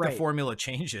 and I think the formula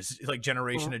changes like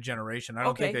generation to generation. I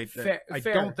don't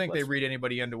think they read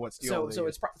anybody into what steel. So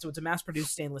it's a mass-produced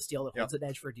stainless steel that holds an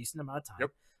edge for a decent amount of time.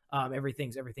 Yep.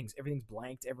 Everything's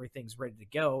blanked. Everything's ready to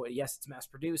go. Yes, it's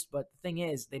mass-produced, but the thing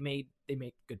is, they make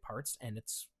good parts, and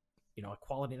it's a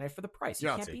quality knife for the price. You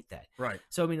can't beat that. Right.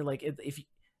 So I mean, like if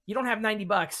you don't have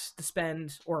 $90 to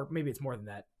spend, or maybe it's more than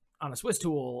that, on a Swiss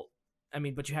tool. I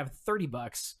mean, but you have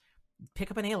 $30.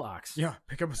 Pick up an Alox. Yeah,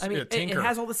 pick up a Tinker. It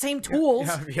has all the same tools,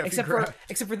 except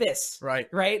for this.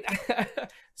 Right.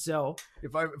 So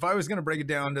if I was going to break it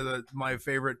down to my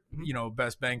favorite,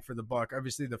 best bang for the buck,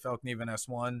 obviously the Falcon Even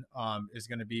S1 is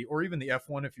going to be, or even the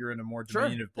F1 if you're in a more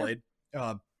diminutive blade.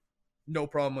 No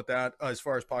problem with that. As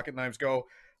far as pocket knives go,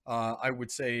 I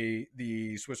would say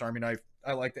the Swiss Army knife.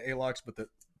 I like the Alox, but the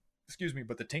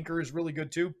Tinker is really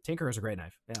good too. Tinker is a great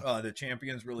knife. Yeah. The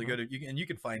Champion's really good. And you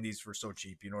can find these for so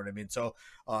cheap. You know what I mean? So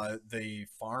the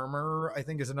Farmer, I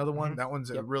think, is another one. That one's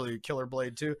a really killer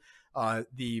blade too.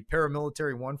 The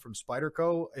paramilitary one from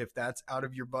Spyderco, if that's out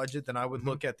of your budget, then I would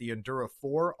look at the Endura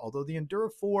 4. Although the Endura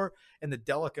 4 and the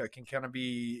Delica can kind of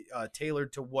be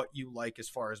tailored to what you like as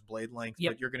far as blade length,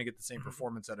 but you're going to get the same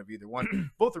performance out of either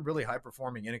one. Both are really high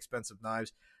performing, inexpensive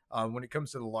knives. When it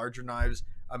comes to the larger knives,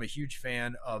 I'm a huge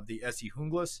fan of the SE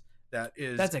Hunglas.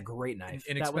 That's a great knife.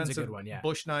 Inexpensive that one's a good one, yeah.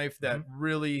 Bush knife that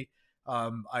really.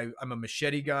 I'm a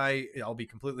machete guy. I'll be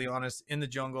completely honest. In the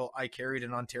jungle, I carried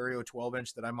an Ontario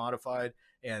 12-inch that I modified,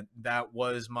 and that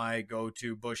was my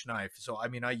go-to bush knife. So, I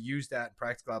mean, I used that in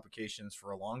practical applications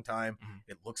for a long time.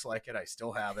 It looks like it. I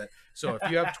still have it. So if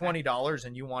you have $20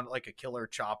 and you want like a killer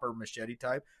chopper machete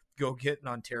type, go get an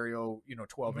Ontario,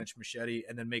 12-inch machete,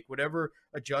 and then make whatever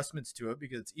adjustments to it,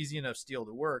 because it's easy enough steel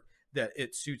to work that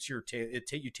it suits you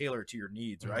tailor it to your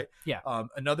needs, right? Yeah.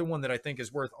 Another one that I think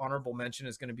is worth honorable mention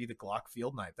is going to be the Glock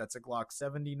field knife. That's a Glock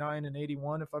 79 and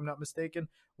 81, if I'm not mistaken.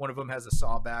 One of them has a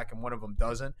saw back and one of them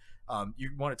doesn't. You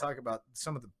want to talk about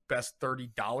some of the best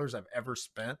 $30 I've ever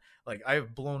spent. Like, I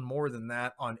have blown more than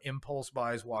that on impulse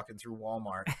buys walking through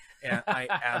Walmart, and I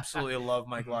absolutely love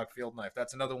my Glock field knife.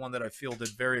 That's another one that I fielded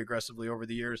very aggressively over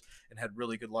the years and had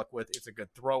really good luck with. It's a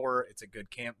good thrower. It's a good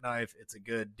camp knife. It's a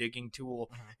good digging tool.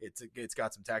 It's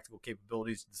got some tactical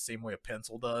capabilities the same way a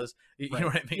pencil does. You know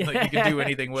what I mean? Like, you can do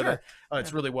anything with it.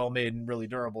 It's really well made and really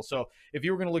durable. So if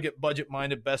you were going to look at budget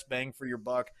minded, best bang for your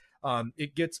buck,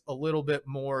 it gets a little bit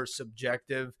more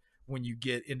subjective when you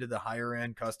get into the higher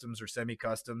end customs or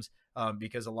semi-customs,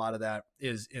 because a lot of that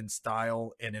is in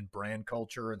style and in brand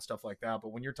culture and stuff like that. But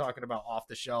when you're talking about off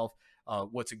the shelf,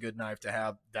 what's a good knife to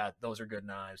have, those are good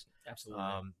knives. Absolutely.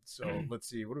 So let's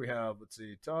see, what do we have? Let's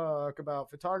see, talk about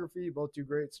photography. Both do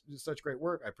such great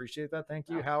work. I appreciate that. Thank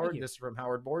you, Howard. Thank you. This is from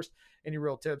Howard Borst. Any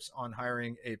real tips on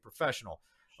hiring a professional?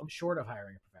 Short of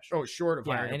hiring a professional. Oh, short of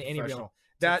hiring a professional.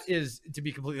 That is, to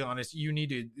be completely honest, you need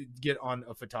to get on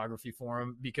a photography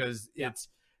forum, because it's,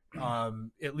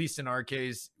 at least in our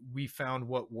case, we found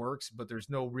what works, but there's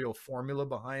no real formula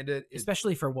behind it.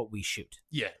 Especially for what we shoot.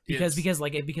 Yeah. Because you can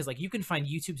find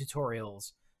YouTube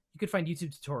tutorials. You could find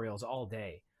YouTube tutorials all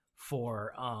day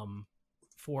for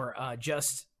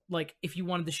just like, if you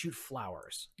wanted to shoot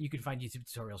flowers, you could find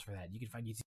YouTube tutorials for that. You can find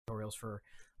YouTube tutorials for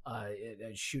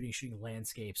shooting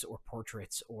landscapes or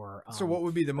portraits or so what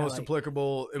would be the most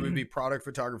applicable? It would be product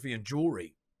photography and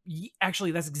jewelry. Actually,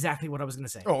 that's exactly what I was going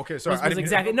to say. Oh, okay, sorry. I'm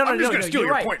just going to steal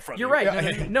your point from you. You're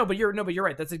right. No, but you're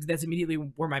right. That's immediately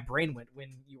where my brain went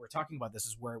when you were talking about this.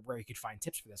 Is where you could find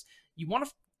tips for this. You want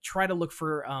to try to look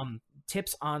for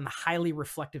tips on highly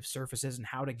reflective surfaces and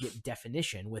how to get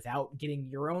definition without getting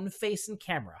your own face and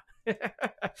camera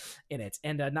in it,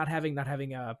 and not having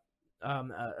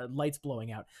lights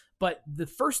blowing out. But the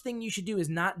first thing you should do is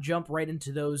not jump right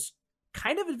into those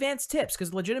kind of advanced tips,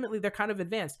 because legitimately they're kind of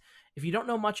advanced. If you don't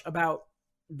know much about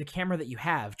the camera that you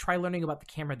have, try learning about the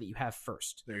camera that you have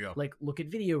first. There you go. Like, look at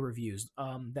video reviews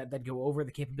that go over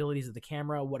the capabilities of the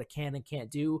camera, what it can and can't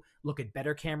do. Look at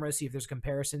better cameras, see if there's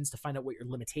comparisons to find out what your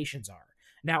limitations are.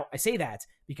 Now, I say that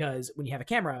because when you have a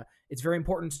camera, it's very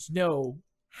important to know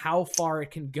how far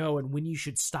it can go and when you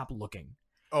should stop looking.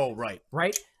 Oh, right.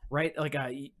 Right? Like,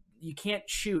 you can't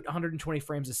shoot 120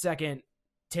 frames a second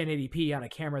 1080p on a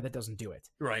camera that doesn't do it.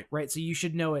 Right. So you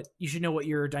should know it. You should know what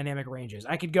your dynamic range is.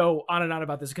 I could go on and on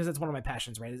about this because it's one of my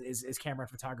passions, right? Is camera and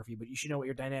photography, but you should know what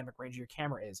your dynamic range of your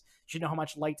camera is. You should know how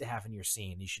much light to have in your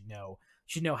scene. You should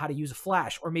know how to use a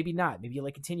flash, or maybe not. Maybe you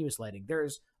like continuous lighting.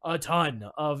 There's a ton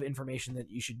of information that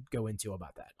you should go into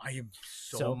about that. I am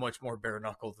so much more bare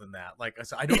knuckle than that. Like I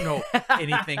said, I don't know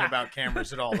anything about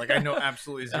cameras at all. Like, I know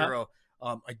absolutely zero.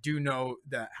 I do know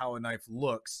that how a knife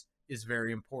looks is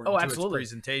very important to its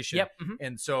presentation. Yep.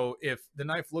 And so if the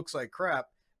knife looks like crap,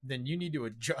 then you need to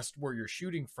adjust where you're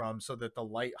shooting from so that the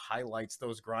light highlights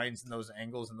those grinds and those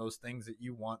angles and those things that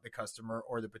you want the customer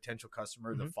or the potential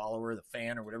customer, the follower, the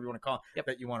fan, or whatever you want to call it,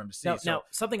 that you want them to see. Now,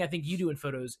 something I think you do in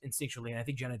photos instinctually, and I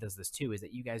think Jenna does this too, is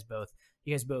that you guys both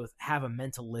have a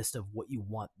mental list of what you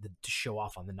want to show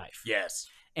off on the knife. Yes.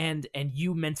 And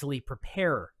you mentally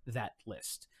prepare that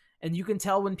list. And you can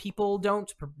tell when people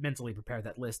don't mentally prepare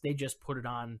that list. They just put it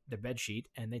on their bed sheet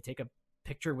and they take a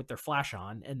picture with their flash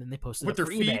on, and then they post it with up their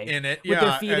for feet eBay. in it. With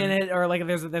their feet in it, or like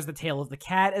there's the tail of the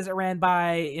cat as it ran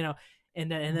by,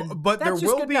 and then but there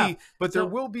will be enough. there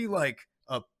will be like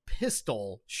a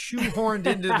pistol shoehorned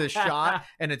into the shot,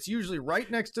 and it's usually right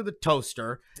next to the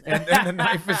toaster, and then the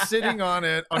knife is sitting on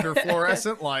it under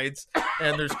fluorescent lights,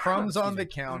 and there's crumbs on the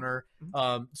counter.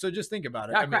 So just think about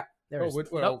it. I mean, crap. I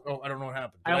don't know what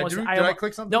happened. Did I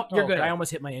click something? Nope, you're good. Okay. I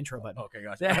almost hit my intro button. Okay,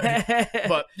 gotcha.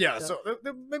 But yeah, so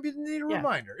maybe need a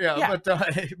reminder. Yeah.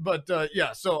 But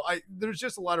yeah, so there's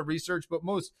just a lot of research, but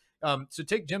most so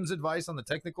take Jim's advice on the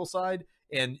technical side,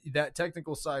 and that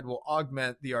technical side will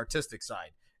augment the artistic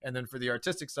side. And then for the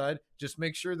artistic side, just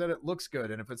make sure that it looks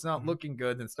good. And if it's not looking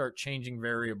good, then start changing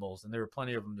variables. And there are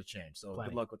plenty of them to change. So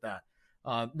good luck with that.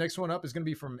 Next one up is going to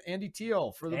be from Andy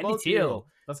Teal for the both of you.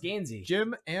 Let's Gansey.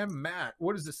 Jim and Matt,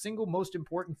 what is the single most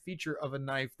important feature of a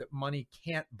knife that money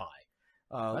can't buy?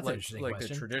 That's an interesting like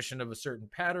question. The tradition of a certain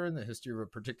pattern, the history of a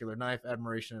particular knife,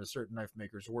 admiration of a certain knife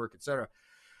maker's work, etc.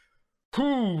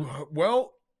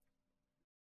 Well,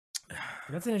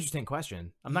 that's an interesting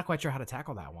question. I'm not quite sure how to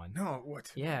tackle that one. No, what?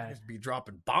 Yeah, just be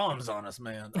dropping bombs on us,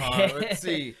 man. Let's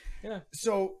see. Yeah.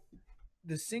 So,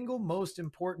 the single most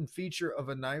important feature of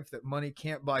a knife that money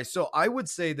can't buy. So I would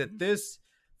say that this,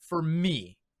 for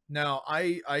me, now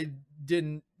I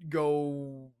didn't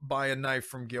go buy a knife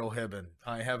from Gil Hibben.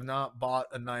 I have not bought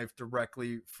a knife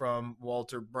directly from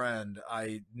Walter Brand.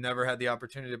 I never had the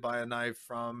opportunity to buy a knife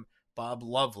from Bob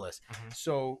Loveless.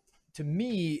 So to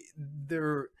me,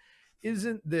 there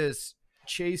isn't this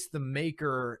chase the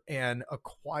maker and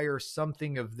acquire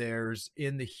something of theirs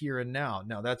in the here and now.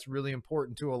 Now that's really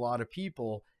important to a lot of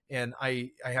people. And I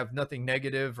have nothing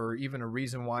negative or even a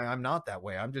reason why I'm not that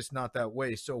way. I'm just not that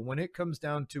way. So when it comes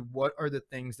down to what are the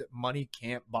things that money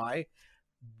can't buy,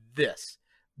 this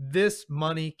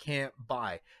money can't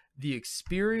buy. The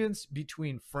experience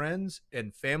between friends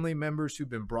and family members who've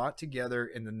been brought together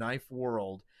in the knife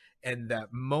world, and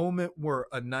that moment where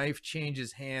a knife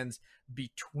changes hands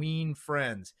between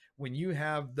friends, when you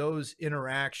have those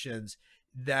interactions,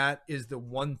 that is the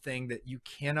one thing that you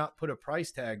cannot put a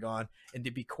price tag on. And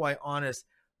to be quite honest,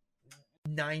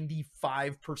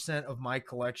 95% of my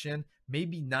collection,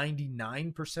 maybe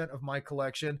 99% of my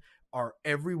collection, are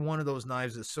every one of those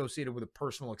knives associated with a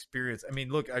personal experience. I mean,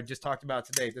 look, I just talked about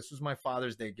today. This was my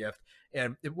Father's Day gift.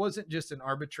 And it wasn't just an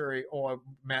arbitrary,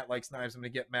 Matt likes knives, I'm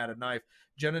going to get Matt a knife.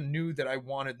 Jenna knew that I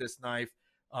wanted this knife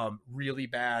really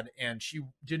bad, and she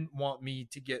didn't want me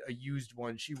to get a used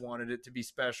one. She wanted it to be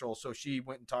special. So she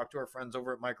went and talked to our friends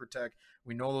over at Microtech.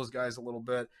 We know those guys a little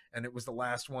bit, and it was the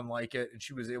last one like it, and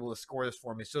she was able to score this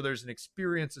for me. So there's an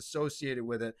experience associated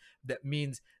with it that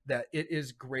means that it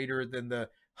is greater than the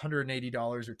 $180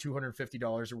 or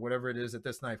 $250 or whatever it is that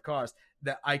this knife cost,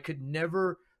 that I could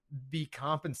never be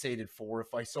compensated for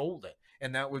if I sold it.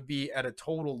 And that would be at a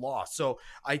total loss. So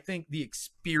I think the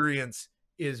experience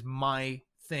is my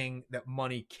thing that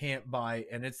money can't buy.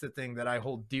 And it's the thing that I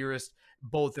hold dearest,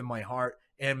 both in my heart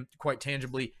and quite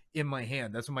tangibly in my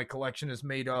hand. That's what my collection is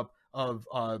made up of,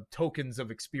 tokens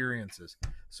of experiences.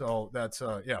 So that's,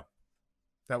 that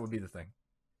would be the thing.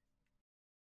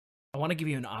 I want to give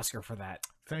you an Oscar for that.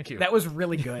 Thank you. That was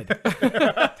really good.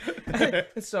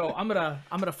 So I'm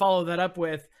gonna follow that up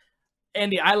with,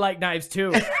 Andy, I like knives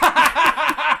too.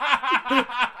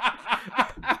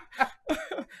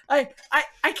 I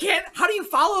can't. How do you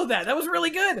follow that? That was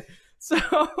really good. So,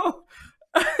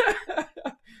 but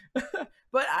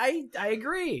I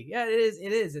agree. Yeah, it is.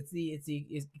 It's the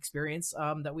experience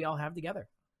that we all have together.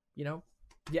 You know.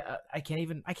 Yeah, I can't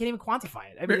even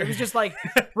quantify it. I mean, it was just like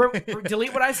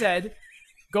delete what I said,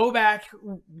 go back,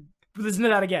 listen to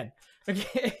that again.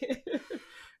 Okay.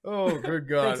 Oh, good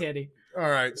God. Thanks, Andy. All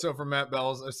right. So for Matt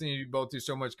Bells, I've seen you both do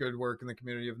so much good work in the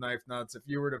community of Knife Nuts. If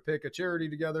you were to pick a charity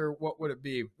together, what would it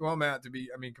be? Well, Matt,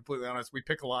 completely honest, we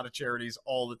pick a lot of charities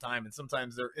all the time, and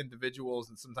sometimes they're individuals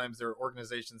and sometimes they're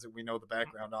organizations that we know the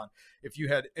background on. If you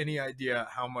had any idea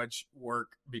how much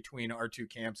work between our two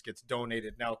camps gets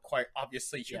donated, now quite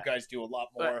obviously you guys do a lot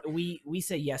more. But we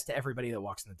say yes to everybody that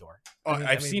walks in the door. Oh,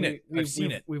 I've seen it. I've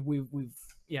seen it. We've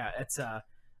it's I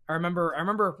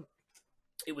remember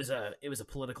it was a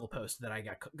political post that I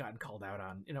gotten called out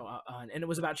on, and it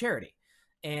was about charity.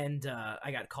 And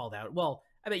I got called out. Well,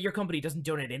 I bet your company doesn't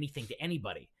donate anything to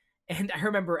anybody. And I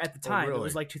remember at the time, It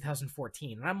was like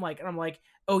 2014. And I'm like,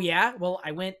 oh yeah? Well,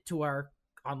 I went to our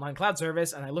online cloud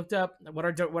service and I looked up what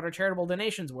our charitable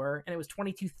donations were, and it was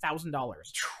 $22,000.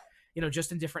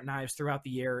 Just in different knives throughout the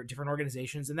year, different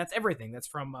organizations, and that's everything. That's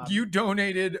from you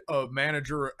donated a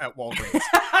manager at Walgreens.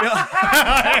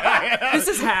 This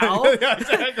is Hal. Yeah,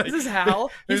 exactly. This is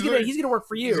Hal. He's gonna work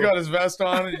for you. He's got his vest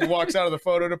on and he walks out of the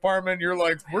photo department. You're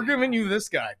like, we're giving you this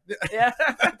guy. Yeah.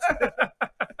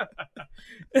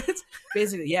 It's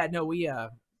basically, yeah. No, we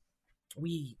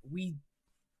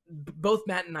both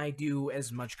Matt and I do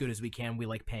as much good as we can. We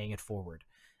like paying it forward,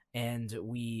 and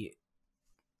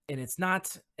it's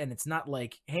not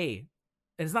like, hey,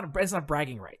 it's not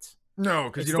bragging rights. No,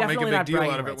 because you don't make a big deal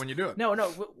out of it when you do it. No,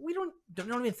 we don't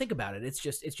even think about it. It's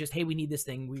just, hey, we need this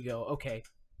thing. We go, okay,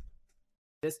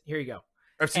 here you go.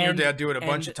 I've seen your dad do it a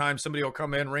bunch of times. Somebody will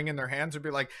come in, ring in their hands, and be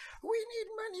like, "We need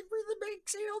money for the bake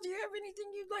sale. Do you have anything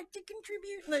you'd like to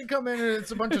contribute?" And they come in, and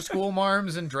it's a bunch of school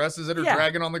marms and dresses that are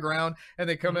dragging on the ground. And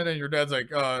they come in, and your dad's like,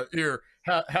 "Here,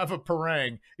 have a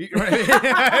parang." He pulls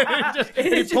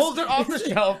it off the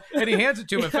shelf, and he hands it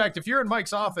to him. In fact, if you're in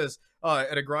Mike's office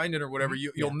at a grind-in or whatever,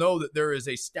 you'll know that there is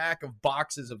a stack of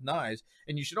boxes of knives.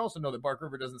 And you should also know that Bark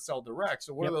River doesn't sell direct.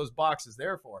 So what are those boxes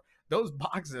there for? Those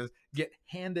boxes get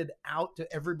handed out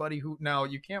to everybody who, now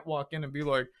you can't walk in and be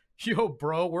like, "Yo,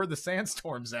 bro, where are the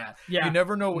Sandstorms at?" Yeah. You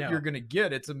never know what you're going to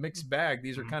get. It's a mixed bag.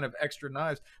 These are kind of extra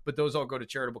knives, but those all go to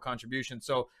charitable contributions.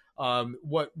 So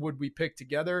what would we pick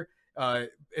together?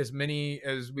 As many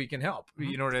as we can help,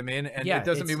 you know what I mean? And it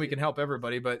doesn't mean we can help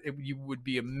everybody, but you would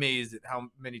be amazed at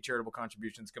how many charitable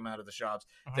contributions come out of the shops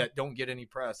that don't get any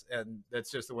press. And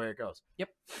that's just the way it goes. Yep.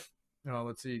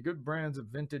 Let's see. Good brands of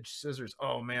vintage scissors.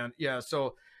 Oh man. Yeah.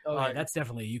 So that's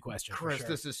definitely a you question. Chris, for sure.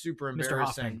 This is super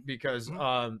embarrassing because,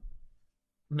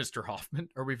 Mr. Hoffman,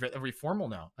 are we formal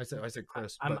now? I said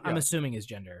Chris. I'm assuming his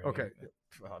gender. Okay.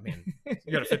 Well, I mean,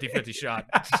 you got a 50-50 shot.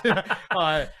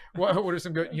 What are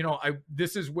some good,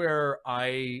 this is where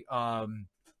I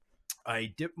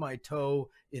dip my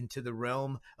toe into the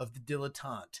realm of the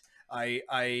dilettante. Or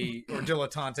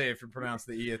dilettante, if you pronounce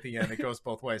the E at the end, it goes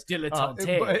both ways. Dilettante.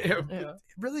 It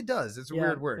really does. It's a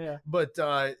weird word. Yeah. But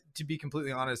to be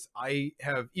completely honest, I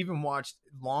have even watched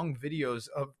long videos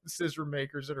of scissor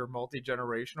makers that are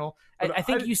multi-generational. I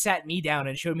think you sat me down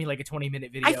and showed me like a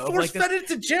 20-minute video. I force-fed it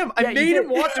to Jim. I made him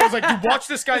watch it. I was like, "Dude, watch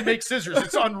this guy make scissors.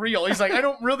 It's unreal." He's like, "I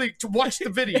don't really to watch the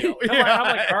video." I'm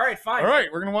like, all right, fine. All right,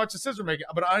 we're going to watch the scissor making.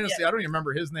 But honestly, I don't even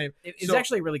remember his name. It's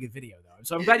actually a really good video, though.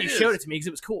 So I'm glad you showed it to me because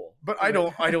it was cool. But I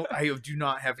do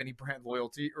not have any brand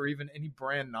loyalty or even any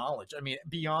brand knowledge. I mean,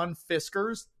 beyond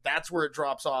Fiskars, that's where it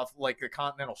drops off like the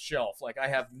continental shelf. Like, I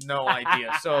have no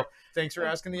idea. So thanks for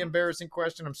asking the embarrassing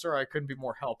question. I'm sorry I couldn't be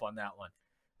more help on that one.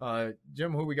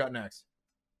 Jim, who we got next?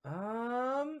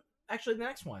 Actually, the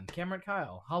next one, Cameron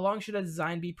Kyle. How long should a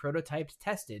design be prototyped,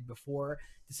 tested before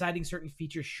deciding certain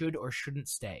features should or shouldn't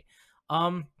stay?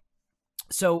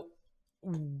 So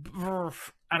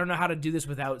I don't know how to do this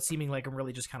without seeming like I'm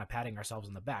really just kind of patting ourselves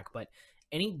on the back, but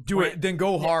then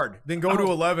go hard. Then go to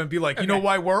 11 and be like, you know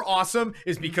why we're awesome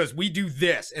is because we do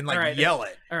this, and like yell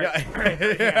it. All right.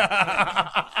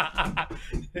 Yeah.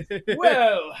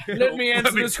 Well, let me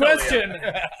answer this question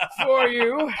for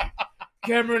you,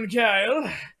 Cameron Kyle.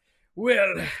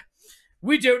 Well,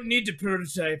 we don't need to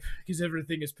prototype because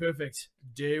everything is perfect.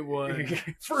 Day one.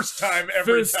 First time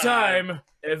every time.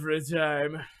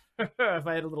 If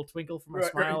I had a little twinkle for my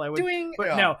smile, I would.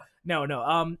 But no.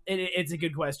 It's a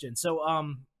good question. So,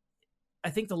 I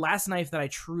think the last knife that I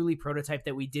truly prototyped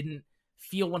that we didn't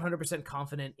feel 100%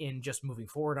 confident in just moving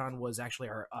forward on was actually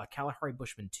our Kalahari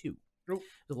Bushman 2. Oh.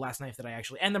 The last knife that I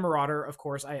actually, and the Marauder, of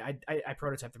course. I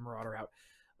prototyped the Marauder out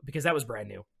because that was brand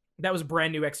new. That was a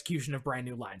brand new execution of brand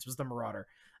new lines. Was the Marauder.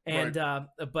 And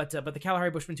but the Kalahari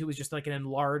Bushman 2 was just like an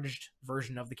enlarged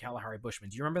version of the Kalahari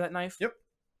Bushman. Do you remember that knife? Yep.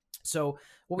 So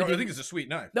what we did, I think it's a sweet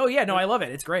knife. No, yeah, no, I love it.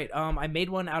 It's great. I made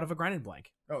one out of a grinding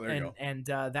blank. Oh, there you go. And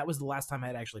that was the last time I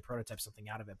had actually prototyped something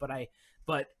out of it.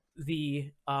 But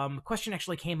the question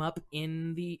actually came up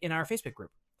in our Facebook group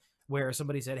where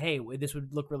somebody said, "Hey, this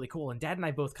would look really cool." And Dad and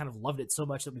I both kind of loved it so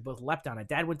much that we both leapt on it.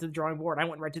 Dad went to the drawing board, I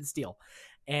went right to the steel,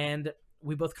 and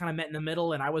we both kind of met in the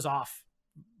middle. And I was off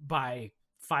by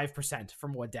 5%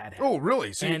 from what Dad had. Oh,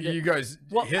 really? So you guys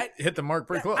hit the mark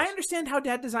pretty close. I understand how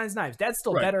Dad designs knives. Dad's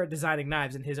still better at designing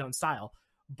knives in his own style,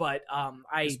 but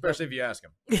especially if you ask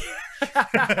him.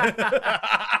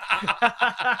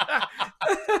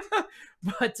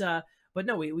 But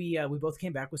no, we both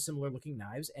came back with similar looking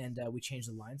knives, and we changed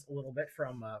the lines a little bit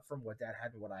from what Dad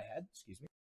had to what I had. Excuse me,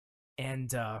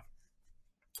 and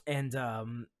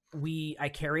I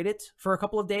carried it for a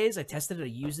couple of days. I tested it. I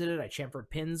used it. I chamfered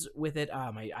pins with it.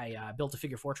 I built a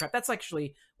figure 4 trap. That's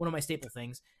actually one of my staple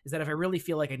things, is that if I really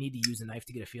feel like I need to use a knife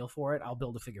to get a feel for it, I'll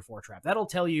build a figure 4 trap. That'll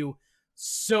tell you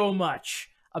so much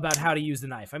about how to use the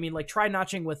knife. I mean, like try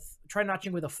notching with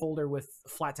a folder with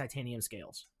flat titanium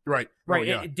scales. Right. Right. Oh,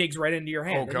 yeah. It digs right into your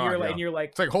hand. Oh, God, and you're like,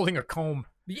 it's like holding a comb.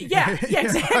 Yeah,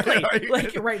 exactly.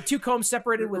 Like, right, 2 combs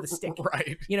separated with a stick.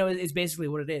 Right. Is basically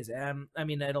what it is. I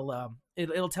mean,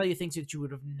 it'll tell you things that you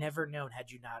would have never known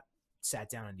had you not sat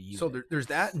down and to use So it. there's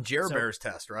that and Jer So- Bear's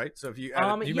test, right? So if you,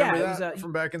 do you yeah, remember it was, that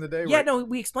from back in the day? Yeah, where- no,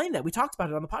 we explained that. We talked about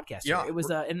it on the podcast. Yeah. It was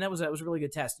and that was a really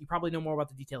good test. You probably know more about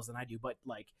the details than I do, but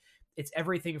like it's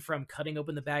everything from cutting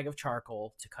open the bag of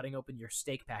charcoal to cutting open your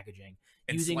steak packaging,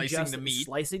 And using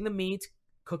slicing the meat.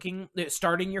 cooking,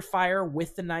 starting your fire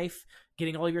with the knife,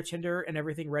 getting all your tinder and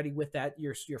everything ready with that,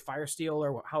 your fire steel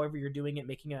or however you're doing it,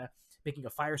 making a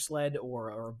fire sled or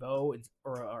a bow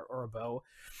or a bow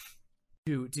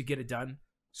to get it done.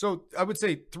 So I would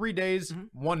say 3 days, Mhm.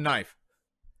 one knife,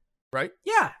 right?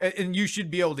 Yeah. And you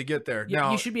should be able to get there. Yeah,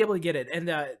 Now, you should be able to get it,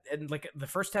 and like the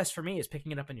first test for me is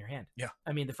picking it up in your hand. Yeah.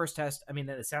 I mean the first test. I mean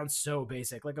it sounds so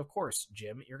basic. Like of course,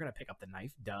 Jim, you're gonna pick up the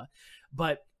knife, duh.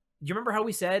 But you remember how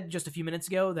we said just a few minutes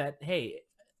ago that hey,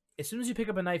 as soon as you pick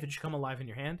up a knife, it should come alive in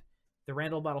your hand. The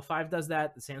Randall Model 5 does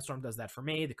that. The Sandstorm does that for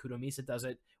me. The Kudo Misa does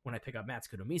it when I pick up Matt's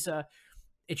Kudo Misa.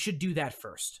 It should do that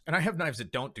first. and I have knives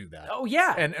that don't do that. Oh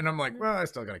yeah. And I'm like, well, I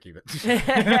still got to keep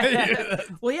it.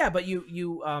 Well, yeah, but you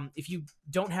if you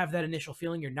don't have that initial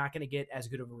feeling, you're not going to get as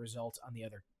good of a result on the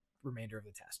other remainder of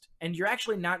the test, and you're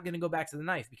actually not going to go back to the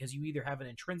knife because you either have an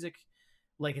intrinsic,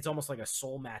 like it's almost like a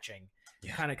soul matching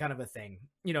kind of a thing.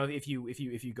 You know, if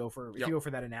you go for you go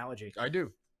for that analogy, I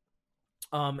do.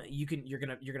 you're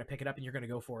gonna pick it up and you're gonna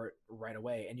go for it right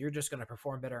away, and you're just gonna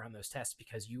perform better on those tests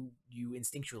because you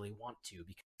instinctually want to,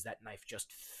 because that knife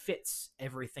just fits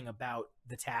everything about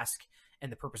the task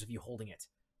and the purpose of you holding it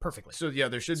perfectly. So yeah,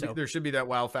 there should be that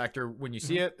wow factor when you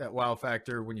see it, that wow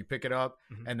factor when you pick it up,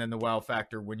 Mhm. and then the wow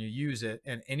factor when you use it.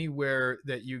 And anywhere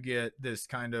that you get this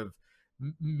kind of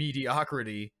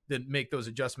mediocrity, then make those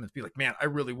adjustments. Be like, man, I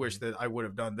really wish that I would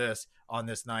have done this on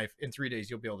this knife. In 3 days,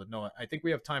 you'll be able to know it. I think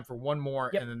we have time for one more,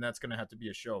 Yep. and then that's going to have to be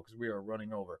a show because we are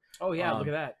running over. Oh yeah, look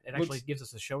at that! It actually let's- gives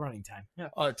us a show running time. Yeah.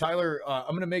 Tyler, I'm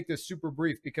going to make this super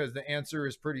brief because the answer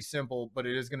is pretty simple, but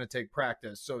it is going to take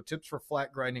practice. So tips for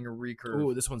flat grinding a recurve.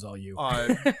 Ooh, this one's all you.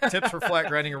 Tips for flat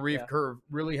grinding a Yeah. recurve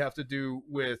really have to do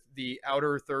with the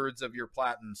outer thirds of your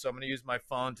platen. So I'm going to use my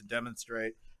phone to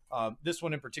demonstrate. This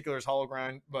one in particular is hollow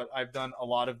grind, but I've done a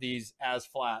lot of these as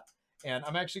flat. And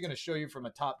I'm actually going to show you from a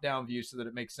top-down view so that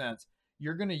it makes sense.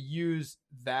 You're going to use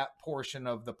that portion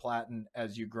of the platen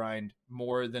as you grind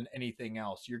more than anything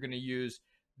else. You're going to use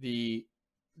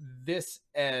this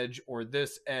edge or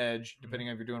this edge, depending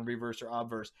on if you're doing reverse or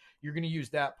obverse. You're going to use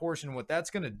that portion. What that's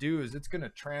going to do is it's going to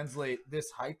translate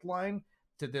this height line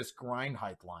to this grind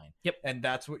height line. Yep. And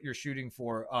that's what you're shooting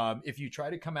for. If you try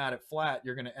to come at it flat,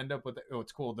 you're going to end up with, oh,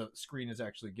 it's cool. The screen is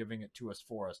actually giving it to us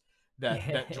for us.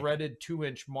 That dreaded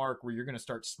 2-inch mark where you're going to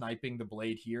start sniping the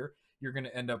blade here, you're going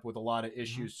to end up with a lot of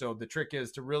issues. So the trick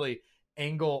is to really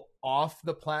angle off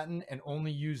the platen and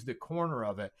only use the corner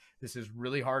of it. This is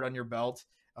really hard on your belt.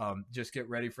 Just get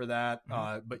ready for that.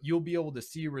 But you'll be able to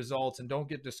see results, and don't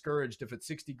get discouraged if it's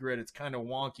 60 grit. It's kind of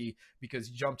wonky because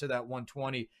you jump to that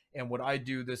 120. And what I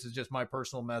do, this is just my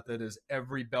personal method, is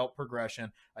every belt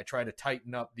progression, I try to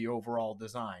tighten up the overall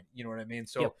design. You know what I mean?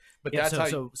 So, Yep. but Yeah,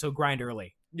 that's so grind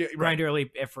early. Yeah, right. Grind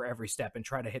early for every step and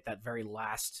try to hit that very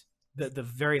last the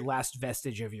very last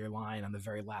vestige of your line on the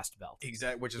very last belt.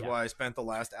 Exactly, which is Yeah. why I spent the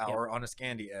last hour on a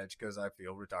Scandi edge because I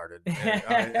feel retarded.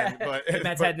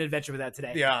 Matt's had an adventure with that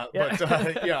today. Yeah,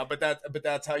 Yeah. but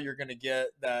that's how you're gonna get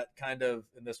that kind of.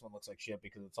 And this one looks like shit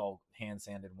because it's all hand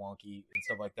sanded, wonky, and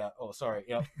stuff like that. Oh, sorry.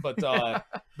 Yeah, but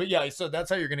yeah. So that's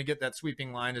how you're gonna get that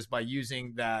sweeping line, is by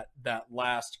using that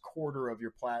last quarter of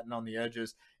your platen on the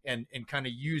edges and kind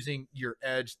of using your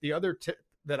edge. The other tip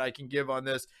that I can give on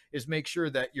this is make sure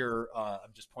that you're.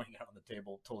 I'm just pointing it out on the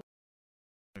table. Totally.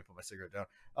 Let me put my cigarette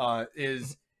down.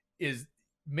 Is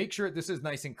make sure this is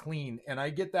nice and clean. And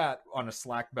I get that on a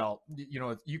slack belt. You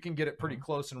know, you can get it pretty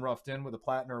close and roughed in with a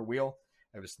platen or a wheel.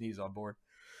 I have a sneeze on board.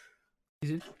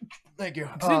 Thank you.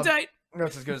 Tight.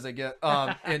 That's as good as they get.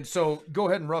 And so go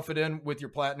ahead and rough it in with your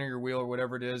platen or your wheel or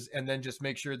whatever it is, and then just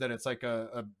make sure that it's like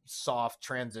a soft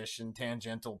transition,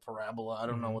 tangential parabola. I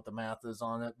don't know what the math is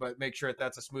on it, but make sure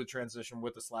that's a smooth transition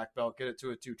with the slack belt. Get it to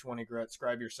a 220 grit,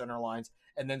 scribe your center lines,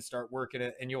 and then start working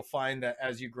it. And you'll find that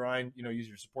as you grind, use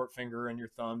your support finger and your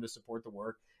thumb to support the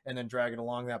work, and then drag it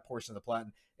along that portion of the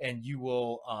platen, and you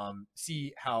will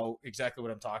see how exactly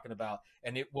what I'm talking about,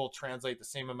 and it will translate the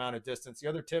same amount of distance. The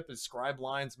other tip is scribe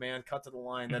lines, man. Cut to the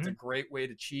line. That's a great way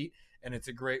to cheat, and it's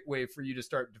a great way for you to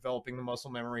start developing the muscle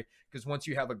memory, because once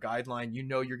you have a guideline,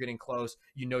 you're getting close,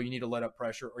 you need to let up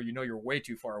pressure, or you're way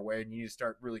too far away and you need to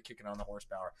start really kicking on the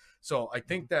horsepower. So I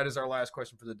think that is our last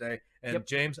question for the day. And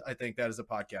James, I think that is a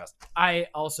podcast. I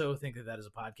also think that is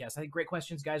a podcast. I think great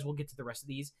questions, guys. We'll get to the rest of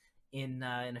these in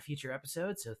a future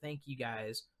episode. So thank you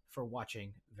guys for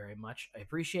watching very much. I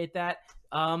appreciate that.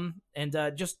 And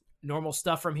just normal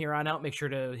stuff from here on out. Make sure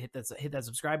to hit that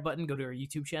subscribe button. Go to our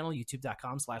YouTube channel,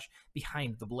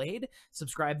 youtube.com/behindtheblade.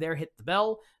 Subscribe there, hit the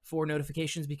bell for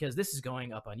notifications because this is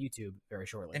going up on YouTube very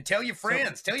shortly. And tell your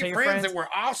friends, tell your friends that we're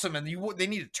awesome and they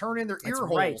need to turn in their ear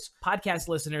holes. Right. Podcast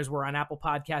listeners, we're on Apple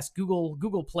Podcasts,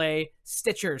 Google Play,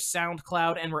 Stitcher,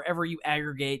 SoundCloud, and wherever you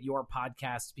aggregate your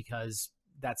podcasts because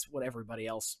that's what everybody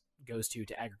else goes to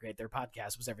aggregate their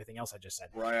podcast was everything else I just said.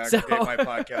 Where I aggregate my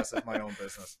podcast as my own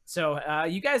business. So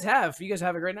you guys have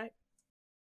a great night.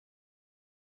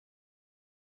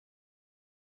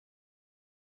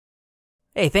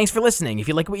 Hey, thanks for listening. If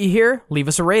you like what you hear, leave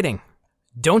us a rating.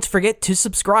 Don't forget to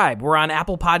subscribe. We're on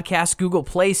Apple Podcasts, Google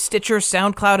Play, Stitcher,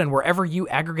 SoundCloud, and wherever you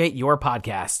aggregate your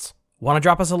podcasts. Want to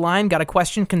drop us a line? Got a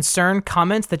question, concern,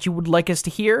 comment that you would like us to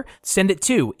hear? Send it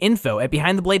to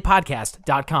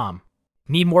info@behindthebladepodcast.com.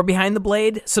 Need more Behind the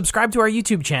Blade? Subscribe to our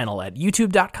YouTube channel at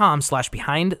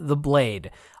youtube.com/behindtheblade.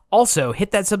 Also,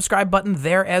 hit that subscribe button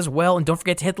there as well, and don't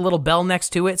forget to hit the little bell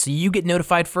next to it so you get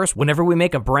notified first whenever we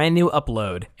make a brand new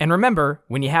upload. And remember,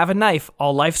 when you have a knife,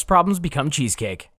 all life's problems become cheesecake.